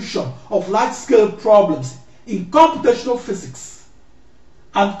solution of large-scale problems in computational physics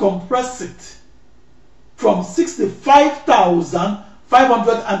and compress it from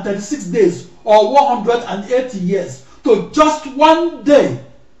 65,536 days or 180 years to just 1 day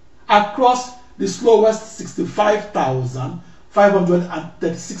across the slowest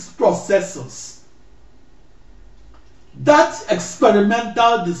 65,536 processors. That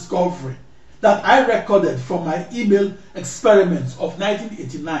experimental discovery that I recorded from my email experiments of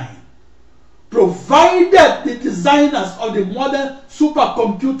 1989 provided the designers of the modern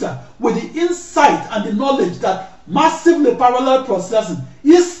supercomputer with the insight and the knowledge that massively parallel processing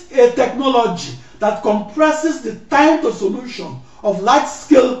is a technology that compresses the time to solution of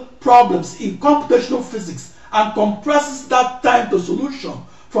large-scale problems in computational physics and compresses that time to solution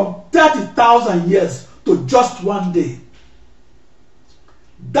from 30,000 years to just 1 day.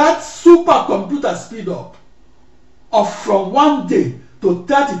 That supercomputer speed up of from 1 day to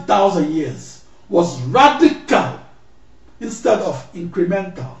 30,000 years was radical instead of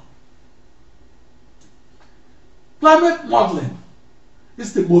incremental. Climate modeling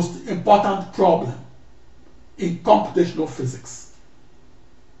is the most important problem in computational physics.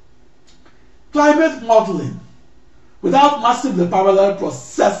 Climate modeling without massively parallel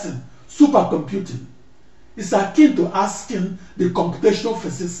processing supercomputing is akin to asking the computational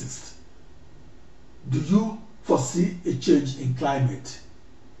physicist, do you foresee a change in climate?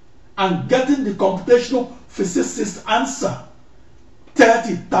 And getting the computational physicist's answer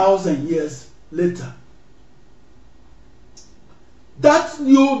 30,000 years later. That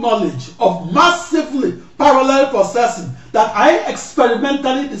new knowledge of massively parallel processing that I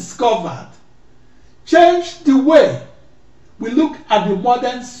experimentally discovered changed the way we look at the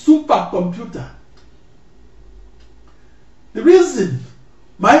modern supercomputer. The reason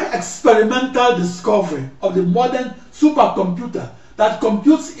my experimental discovery of the modern supercomputer that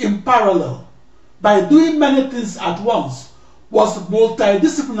computes in parallel by doing many things at once was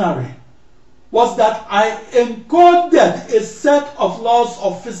multidisciplinary was that I encoded a set of laws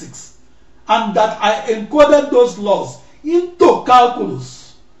of physics, and that I encoded those laws into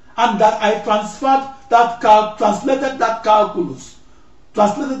calculus, and that I translated that calculus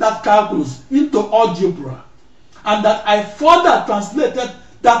into algebra, and that I further translated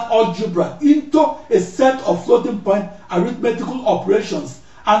that algebra into a set of floating point arithmetical operations,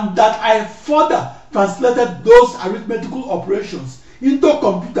 and that I further translated those arithmetical operations into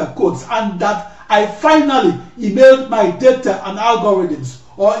computer codes, and that I finally emailed my data and algorithms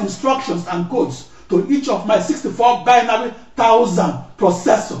or instructions and codes to each of my 64 binary thousand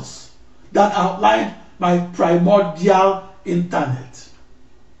processors that outlined my primordial internet.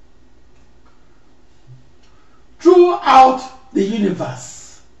 Throughout the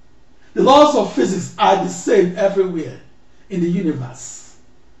universe, the laws of physics are the same everywhere in the universe.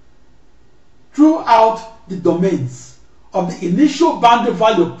 Throughout the domains of the initial boundary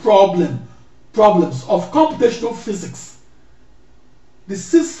value problems of computational physics, the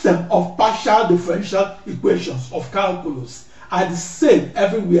system of partial differential equations of calculus are the same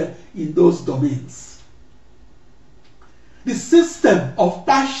everywhere in those domains. The system of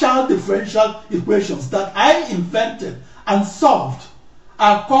partial differential equations that I invented and solved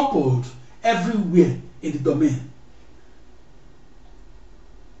are coupled everywhere in the domain,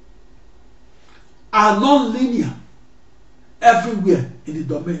 are non-linear everywhere in the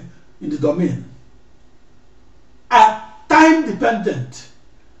domain, are time dependent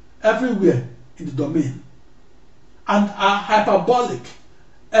everywhere in the domain, and are hyperbolic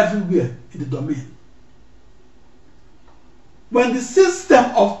everywhere in the domain. When the system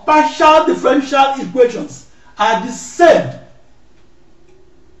of partial differential equations are the same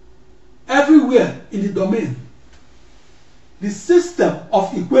everywhere in the domain, the system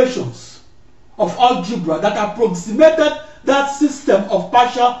of equations of algebra that approximated that system of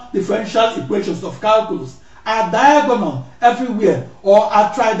partial differential equations of calculus are diagonal everywhere, or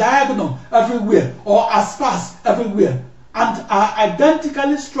are tridiagonal everywhere, or are sparse everywhere, and are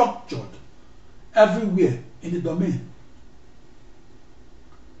identically structured everywhere in the domain.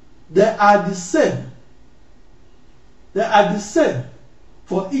 They are the same. They are the same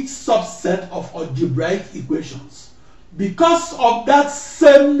for each subset of algebraic equations. Because of that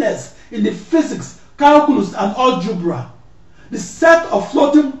sameness in the physics, calculus, and algebra, the set of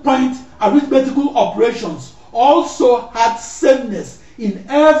floating point arithmetical operations also had sameness in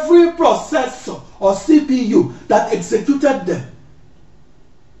every processor or CPU that executed them.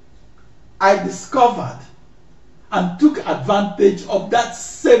 I discovered and took advantage of that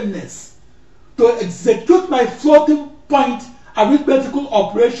sameness to execute my floating point arithmetical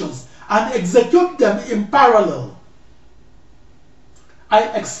operations and execute them in parallel. I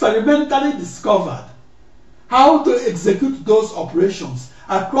experimentally discovered how to execute those operations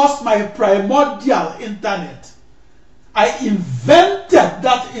across my primordial internet. I invented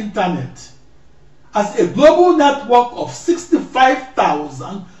that internet as a global network of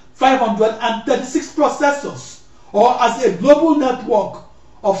 65,536 processors, or as a global network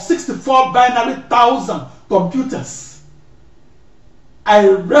of 64 binary thousand computers. I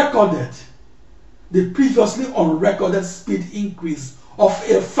recorded the previously unrecorded speed increase of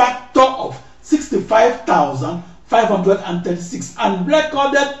a factor of 65,536 and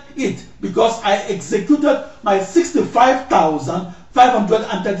recorded it because I executed my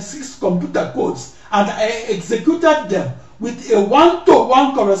 65,536 computer codes, and I executed them with a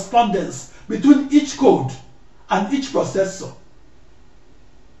one-to-one correspondence between each code and each processor.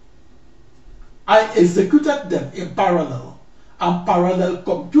 I executed them in parallel and parallel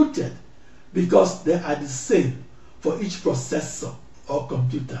computed because they are the same for each processor or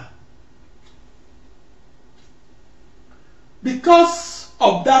computer. Because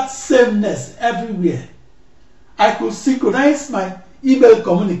of that sameness everywhere, I could synchronize my email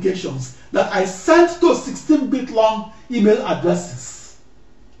communications that I sent to 16-bit long email addresses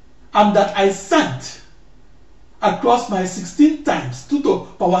and that I sent across my 16 times 2 to the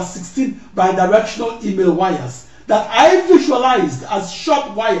power 16 bidirectional email wires that I visualized as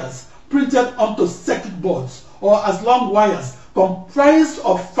short wires printed onto circuit boards or as long wires comprised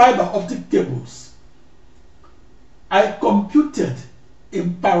of fiber optic cables. I computed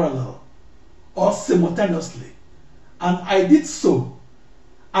in parallel or simultaneously, and I did so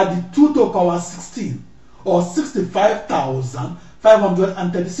at the 2 to the power 16 or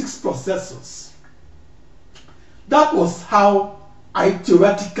 65,536 processors. That was how I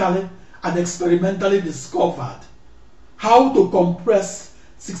theoretically and experimentally discovered how to compress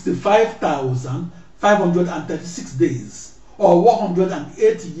 65,536 days or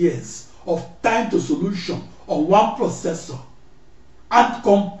 108 years of time to solution on one processor and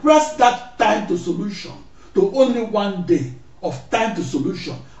compress that time to solution to only 1 day of time to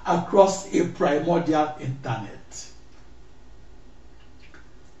solution across a primordial internet.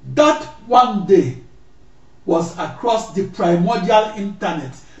 That 1 day was across the primordial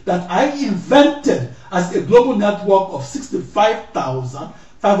internet that I invented as a global network of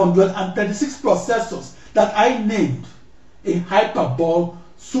 65,536 processors that I named a hyperbole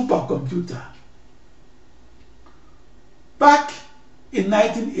supercomputer. Back in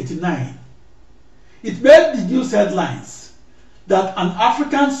 1989, it made the news headlines that an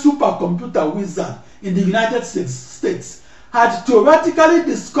African supercomputer wizard in the United States had theoretically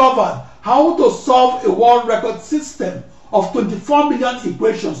discovered how to solve a world record system of 24 million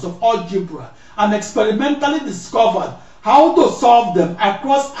equations of algebra and experimentally discovered how to solve them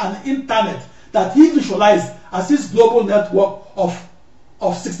across an internet that he visualized as his global network of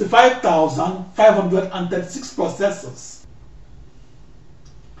 65,536 processors.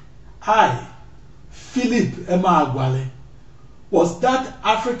 I, Philip Emeagwali, was that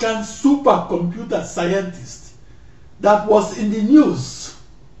African supercomputer scientist that was in the news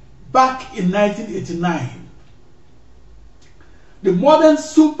back in 1989. The modern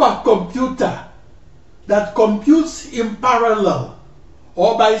supercomputer that computes in parallel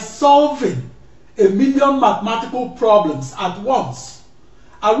or by solving 1 million mathematical problems at once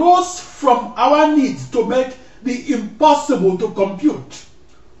arose from our need to make the impossible to compute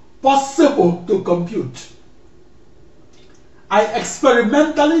possible to compute. I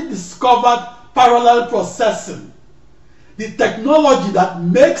experimentally discovered parallel processing, the technology that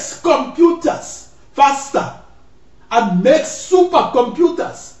makes computers faster and makes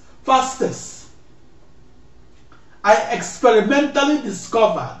supercomputers fastest. I experimentally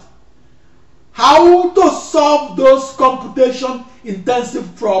discovered how to solve those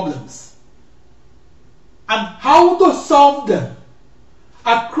computation-intensive problems and how to solve them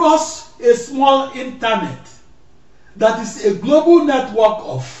across a small internet that is a global network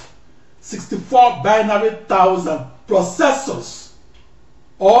of 64 binary thousand processors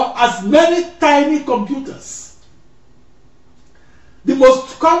or as many tiny computers. The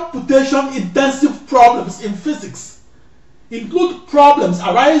most computation-intensive problems in physics include problems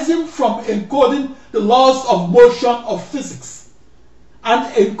arising from encoding the laws of motion of physics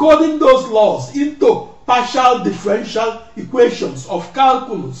and encoding those laws into partial differential equations of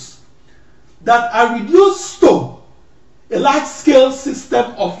calculus that are reduced to a large-scale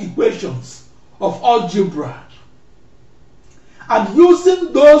system of equations of algebra, and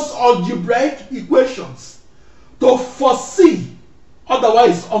using those algebraic equations to foresee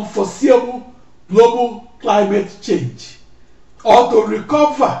otherwise unforeseeable global climate change, or to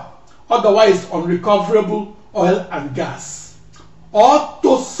recover otherwise unrecoverable oil and gas, or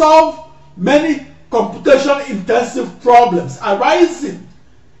to solve many computation-intensive problems arising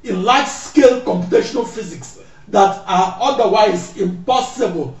in large-scale computational physics that are otherwise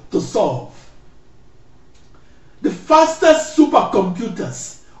impossible to solve. The fastest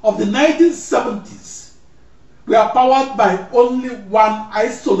supercomputers of the 1970s were powered by only one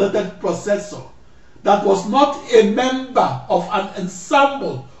isolated processor that was not a member of an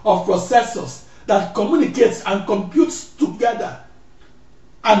ensemble of processors that communicates and computes together,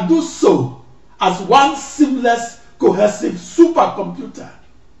 and do so as one seamless, cohesive supercomputer.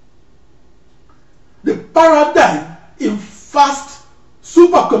 The paradigm in fast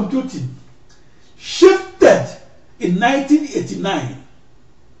supercomputing shifted in 1989.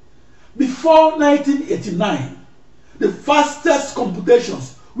 Before 1989, the fastest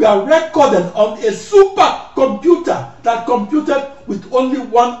computations were recorded on a supercomputer that computed with only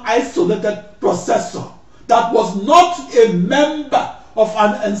one isolated processor that was not a member of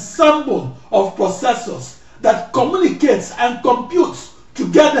an ensemble of processors that communicates and computes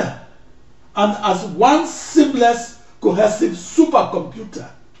together and as one seamless, cohesive supercomputer.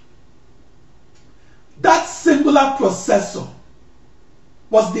 That singular processor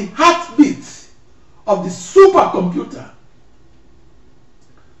was the heartbeat of the supercomputer.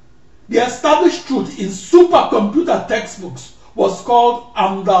 The established truth in supercomputer textbooks was called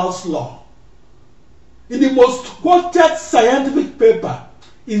Amdahl's law. In the most quoted scientific paper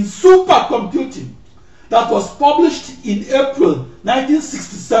in supercomputing that was published in April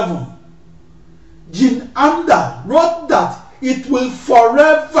 1967, Gene Amdahl wrote that it will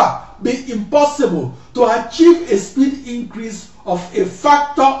forever be impossible to achieve a speed increase of a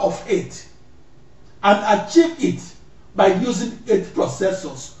factor of 8 and achieve it by using 8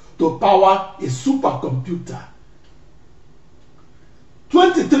 processors to power a supercomputer.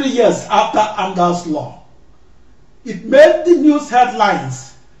 23 years after Amdahl's law, it made the news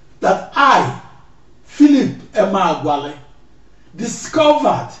headlines that I, Philip Emeagwali,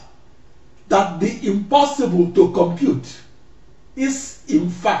 discovered that the impossible to compute is in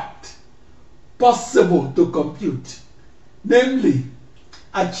fact possible to compute, namely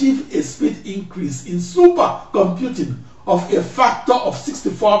achieve a speed increase in supercomputing of a factor of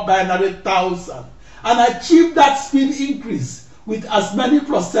 64 binary thousand and achieve that speed increase with as many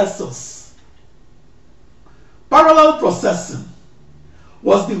processors. Parallel processing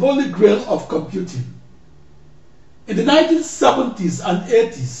was the holy grail of computing. In the 1970s and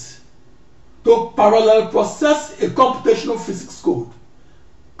 80s, to parallel process a computational physics code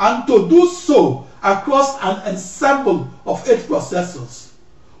and to do so across an ensemble of 8 processors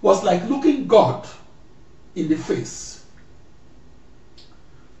was like looking God in the face.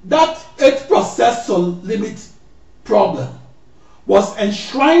 That 8 processor limit problem was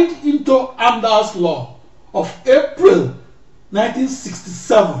enshrined into Amdahl's law of April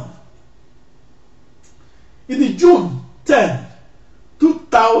 1967. In the June 10,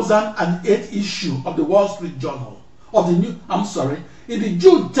 2008 issue of the Wall Street Journal, in the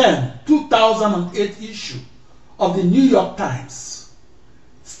June 10, 2008 issue of the New York Times,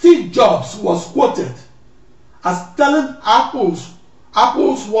 Steve Jobs was quoted as telling Apple's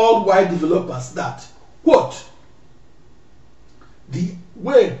worldwide developers that, quote, the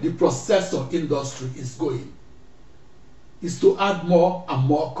way the processor industry is going is to add more and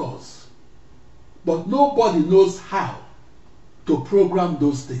more cores, but nobody knows how to program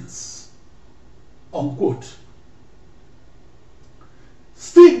those things, unquote.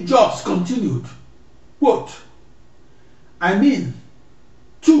 Steve Jobs continued, quote, I mean,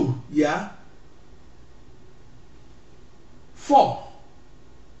 2, yeah? 4,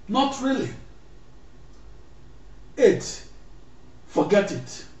 not really. 8, forget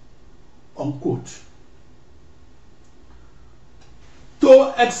it, unquote.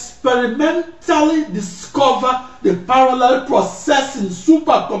 To experimentally discover the parallel processing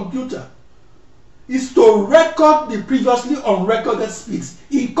supercomputer is to record the previously unrecorded speeds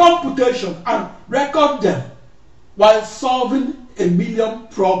in computation and record them while solving 1 million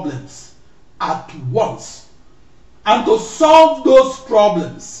problems at once. And to solve those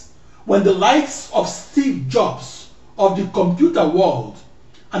problems, when the likes of Steve Jobs of the computer world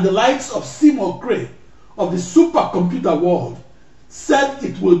and the likes of Seymour Cray of the supercomputer world said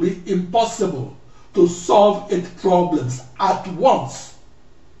it will be impossible to solve 8 problems at once,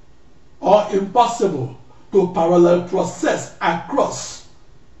 or impossible to parallel process across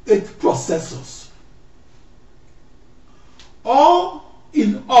 8 processors. All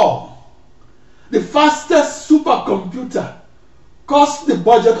in all, the fastest supercomputer costs the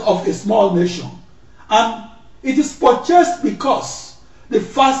budget of a small nation, and it is purchased because the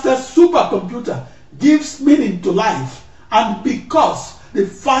fastest supercomputer gives meaning to life, and because the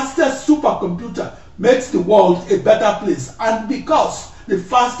fastest supercomputer makes the world a better place, and because the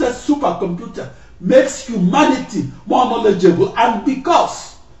fastest supercomputer makes humanity more knowledgeable, and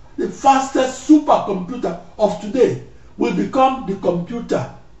because the fastest supercomputer of today will become the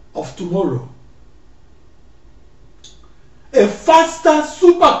computer of tomorrow. A faster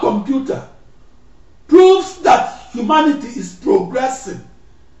supercomputer proves that humanity is progressing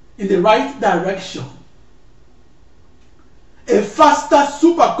in the right direction. A faster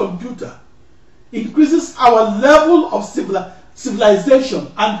supercomputer increases our level of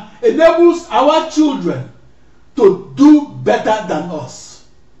civilization and enables our children to do better than us.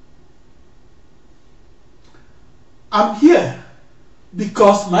 I'm here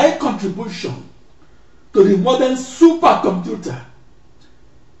because my contribution to the modern supercomputer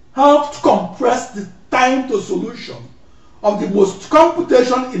helped compress the time to solution of the most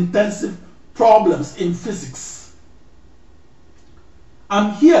computation-intensive problems in physics.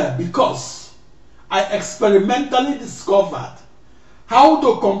 I'm here because I experimentally discovered how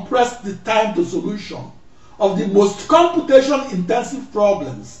to compress the time to solution of the most computation-intensive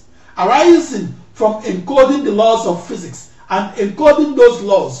problems arising from encoding the laws of physics and encoding those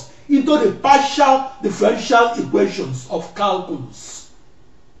laws into the partial differential equations of calculus.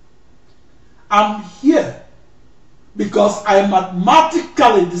 I'm here because I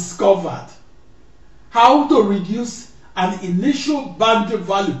mathematically discovered how to reduce an initial boundary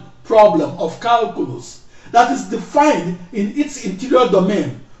value problem of calculus that is defined in its interior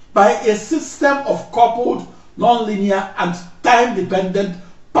domain by a system of coupled, nonlinear, and time-dependent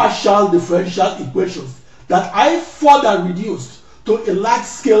partial differential equations that I further reduced to a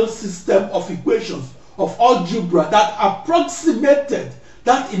large-scale system of equations of algebra that approximated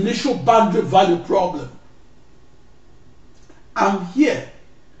that initial boundary value problem. I'm here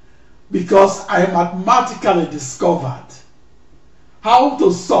because I mathematically discovered how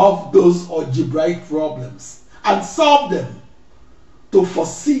to solve those algebraic problems and solve them to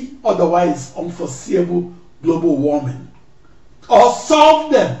foresee otherwise unforeseeable global warming, or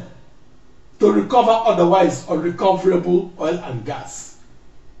solve them to recover otherwise unrecoverable oil and gas.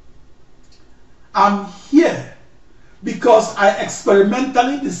 I'm here because I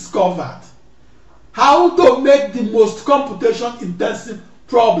experimentally discovered how to make the most computation-intensive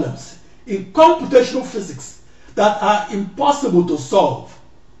problems in computational physics that are impossible to solve,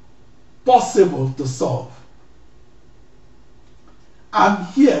 possible to solve. I'm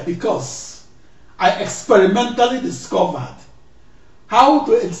here because I experimentally discovered how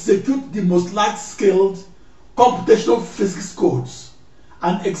to execute the most large-scale computational physics codes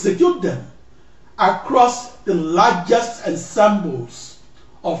and execute them across the largest ensembles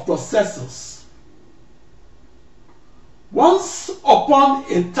of processors. Once upon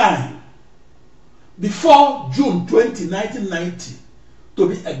a time, before June 20, 1990, to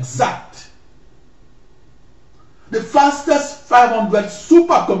be exact, the fastest 500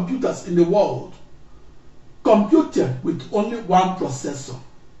 supercomputers in the world computed with only one processor.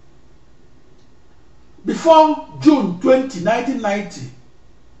 Before June 20, 1990,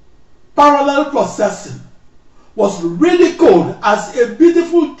 parallel processing was ridiculed as a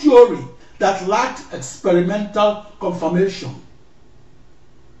beautiful theory that lacked experimental confirmation.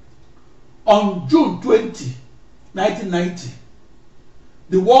 On June 20, 1990,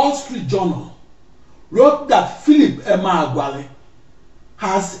 the Wall Street Journal wrote that Philip Emeagwali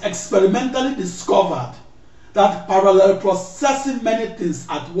has experimentally discovered that parallel processing many things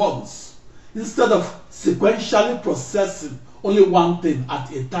at once, instead of sequentially processing only one thing at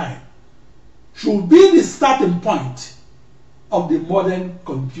a time, should be the starting point of the modern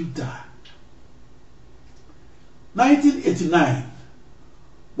computer. 1989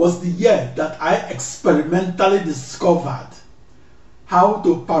 was the year that I experimentally discovered how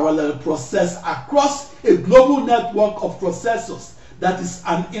to parallel process across a global network of processors that is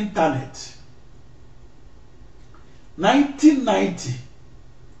an internet. 1990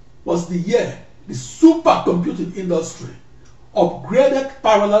 was the year the supercomputing industry upgraded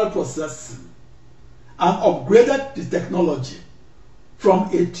parallel processing and upgraded the technology from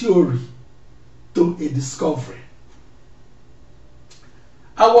a theory to a discovery.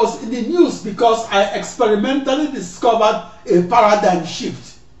 I was in the news because I experimentally discovered a paradigm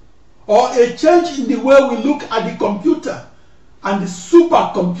shift or a change in the way we look at the computer and the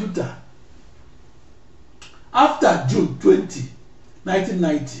supercomputer. After June 20,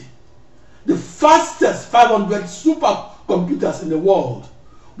 1990, the fastest 500 supercomputers in the world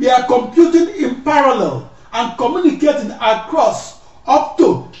were computing in parallel and communicating across up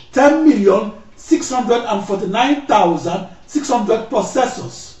to 10,649,600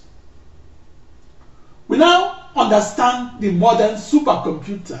 processors. We now understand the modern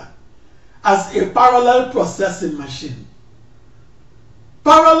supercomputer as a parallel processing machine.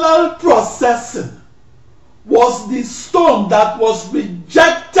 Parallel processing was the stone that was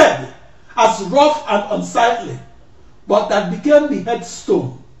rejected as rough and unsightly, but that became the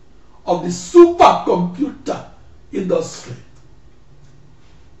headstone of the supercomputer industry.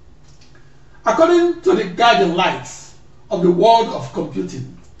 According to the guiding lights of the world of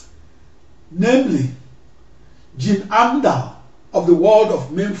computing, namely Gene Amdahl of the world of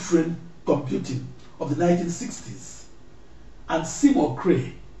mainframe computing of the 1960s and Seymour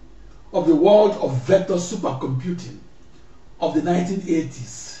Cray of the world of vector supercomputing of the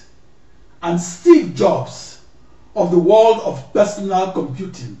 1980s, and Steve Jobs of the world of personal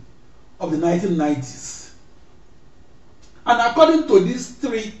computing of the 1990s. And according to these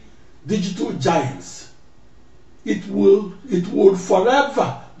three digital giants, it would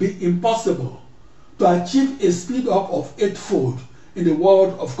forever be impossible to achieve a speed up of 8-fold in the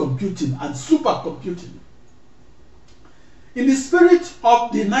world of computing and supercomputing. In the spirit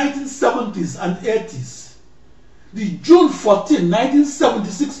of the 1970s and 80s, the June 14,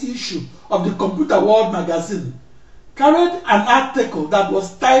 1976 issue of the Computer World magazine carried an article that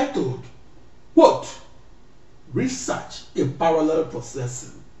was titled, quote, "Research in Parallel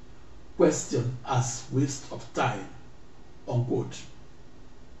Processing, question as waste of time," unquote.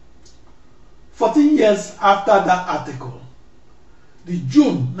 14 years after that article, the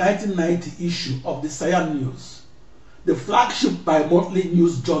June 1990 issue of the Science News, the flagship bi-monthly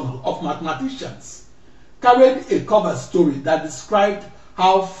news journal of mathematicians, carried a cover story that described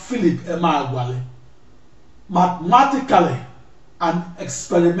how Philip Emeagwali mathematically and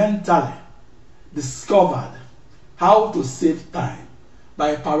experimentally discovered how to save time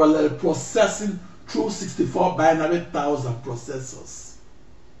by parallel processing through 64 binary thousand processors.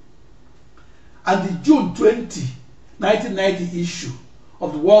 And the June 20, 1990 issue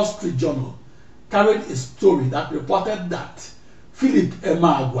of the Wall Street Journal carried a story that reported that Philip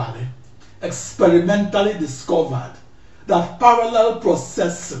Emeagwali experimentally discovered that parallel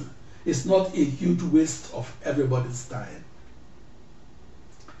processing is not a huge waste of everybody's time.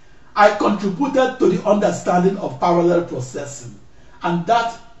 I contributed to the understanding of parallel processing, and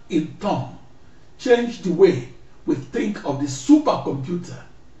that in turn changed the way we think of the supercomputer.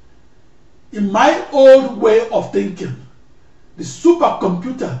 In my old way of thinking, the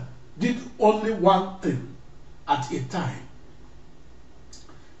supercomputer did only one thing at a time.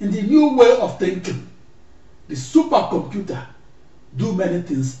 In the new way of thinking, the supercomputer do many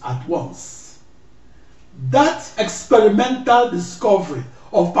things at once. That experimental discovery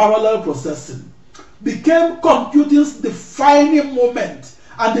of parallel processing became computing's defining moment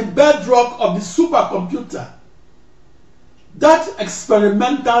and the bedrock of the supercomputer. That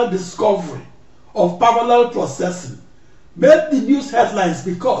experimental discovery of parallel processing made the news headlines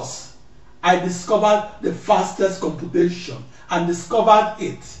because I discovered the fastest computation and discovered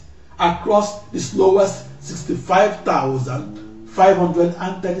it across the slowest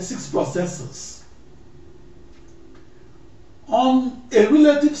 65,536 processors. On a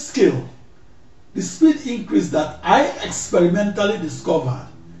relative scale, the speed increase that I experimentally discovered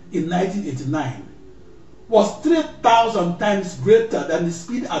in 1989 was 3,000 times greater than the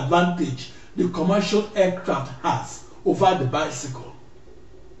speed advantage the commercial aircraft has over the bicycle.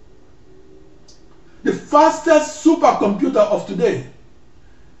 The fastest supercomputer of today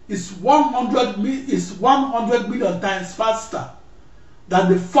is 100 million times faster than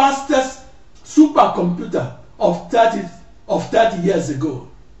the fastest supercomputer of 30 years ago.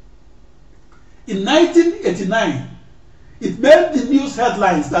 In 1989, it made the news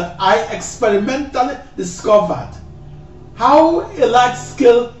headlines that I experimentally discovered how a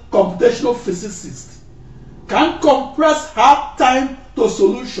large-scale computational physicist can compress hard time to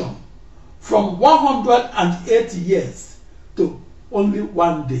solution from 180 years to only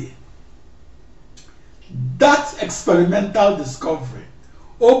 1 day. That experimental discovery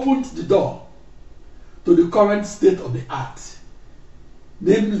opened the door to the current state of the art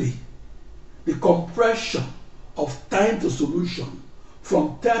namely the compression of time to solution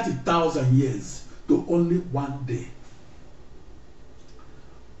from 30,000 years to only 1 day.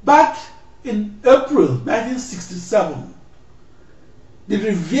 Back in April 1967, the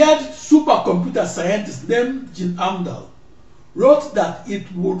revered supercomputer scientist named Gene Amdahl wrote that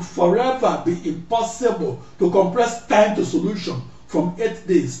it would forever be impossible to compress time to solution from 8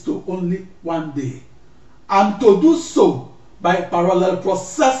 days to only 1 day, and to do so by parallel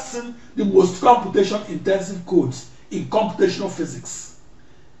processing the most computation-intensive codes in computational physics.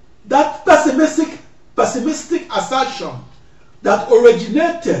 That pessimistic assertion that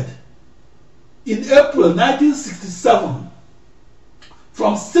originated in April 1967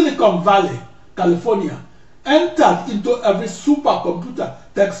 from Silicon Valley, California, entered into every supercomputer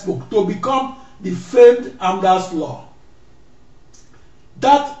textbook to become the famed Amdahl's law.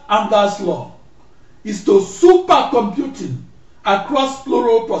 That Amdahl's law is to supercomputing across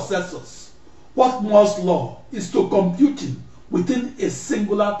plural processors what Moore's law is to computing within a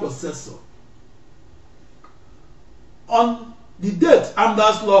singular processor. On the date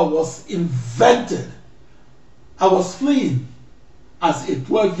Amdahl's law was invented, I was fleeing as a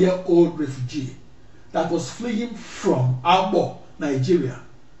 12-year-old refugee that was fleeing from Abo, Nigeria,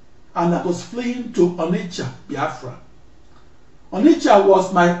 and that was fleeing to Onitsha, Biafra. Onitsha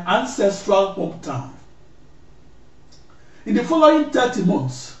was my ancestral hometown. In the following 30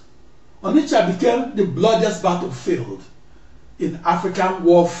 months, Onitsha became the bloodiest battlefield in African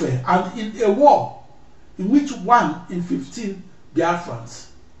warfare and in a war in which 1 in 15 Biafrans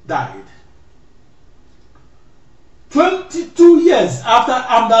died. 22 years after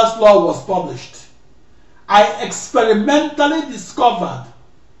Amdahl's law was published, I experimentally discovered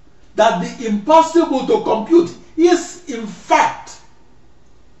that the impossible to compute is in fact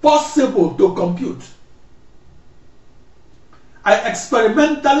possible to compute. I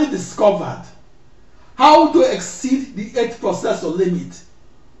experimentally discovered how to exceed the 8 processor limit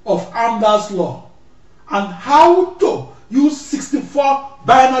of Amdahl's law and how to use 64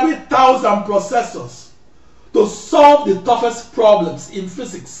 binary thousand processors to solve the toughest problems in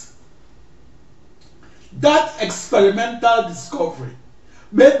physics. That experimental discovery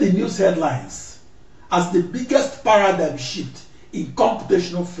made the news headlines as the biggest paradigm shift in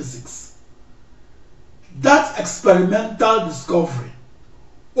computational physics. That experimental discovery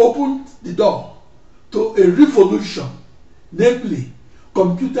opened the door to a revolution, namely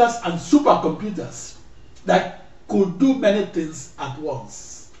computers and supercomputers that could do many things at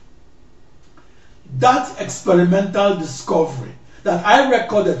once. That experimental discovery that I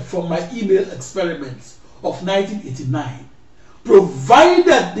recorded from my email experiments of 1989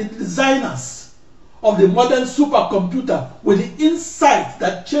 provided the designers of the modern supercomputer with the insight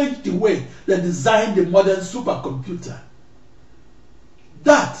that changed the way they designed the modern supercomputer.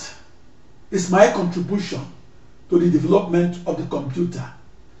 That is my contribution to the development of the computer.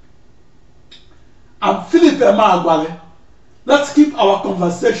 I'm Philip Emeagwali. Let's keep our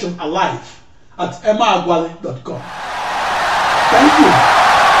conversation alive at emeagwali.com. Thank you.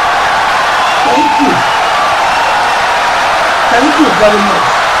 Thank you. Thank you very much.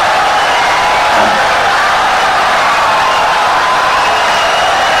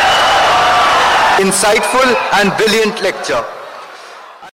 Insightful and brilliant lecture.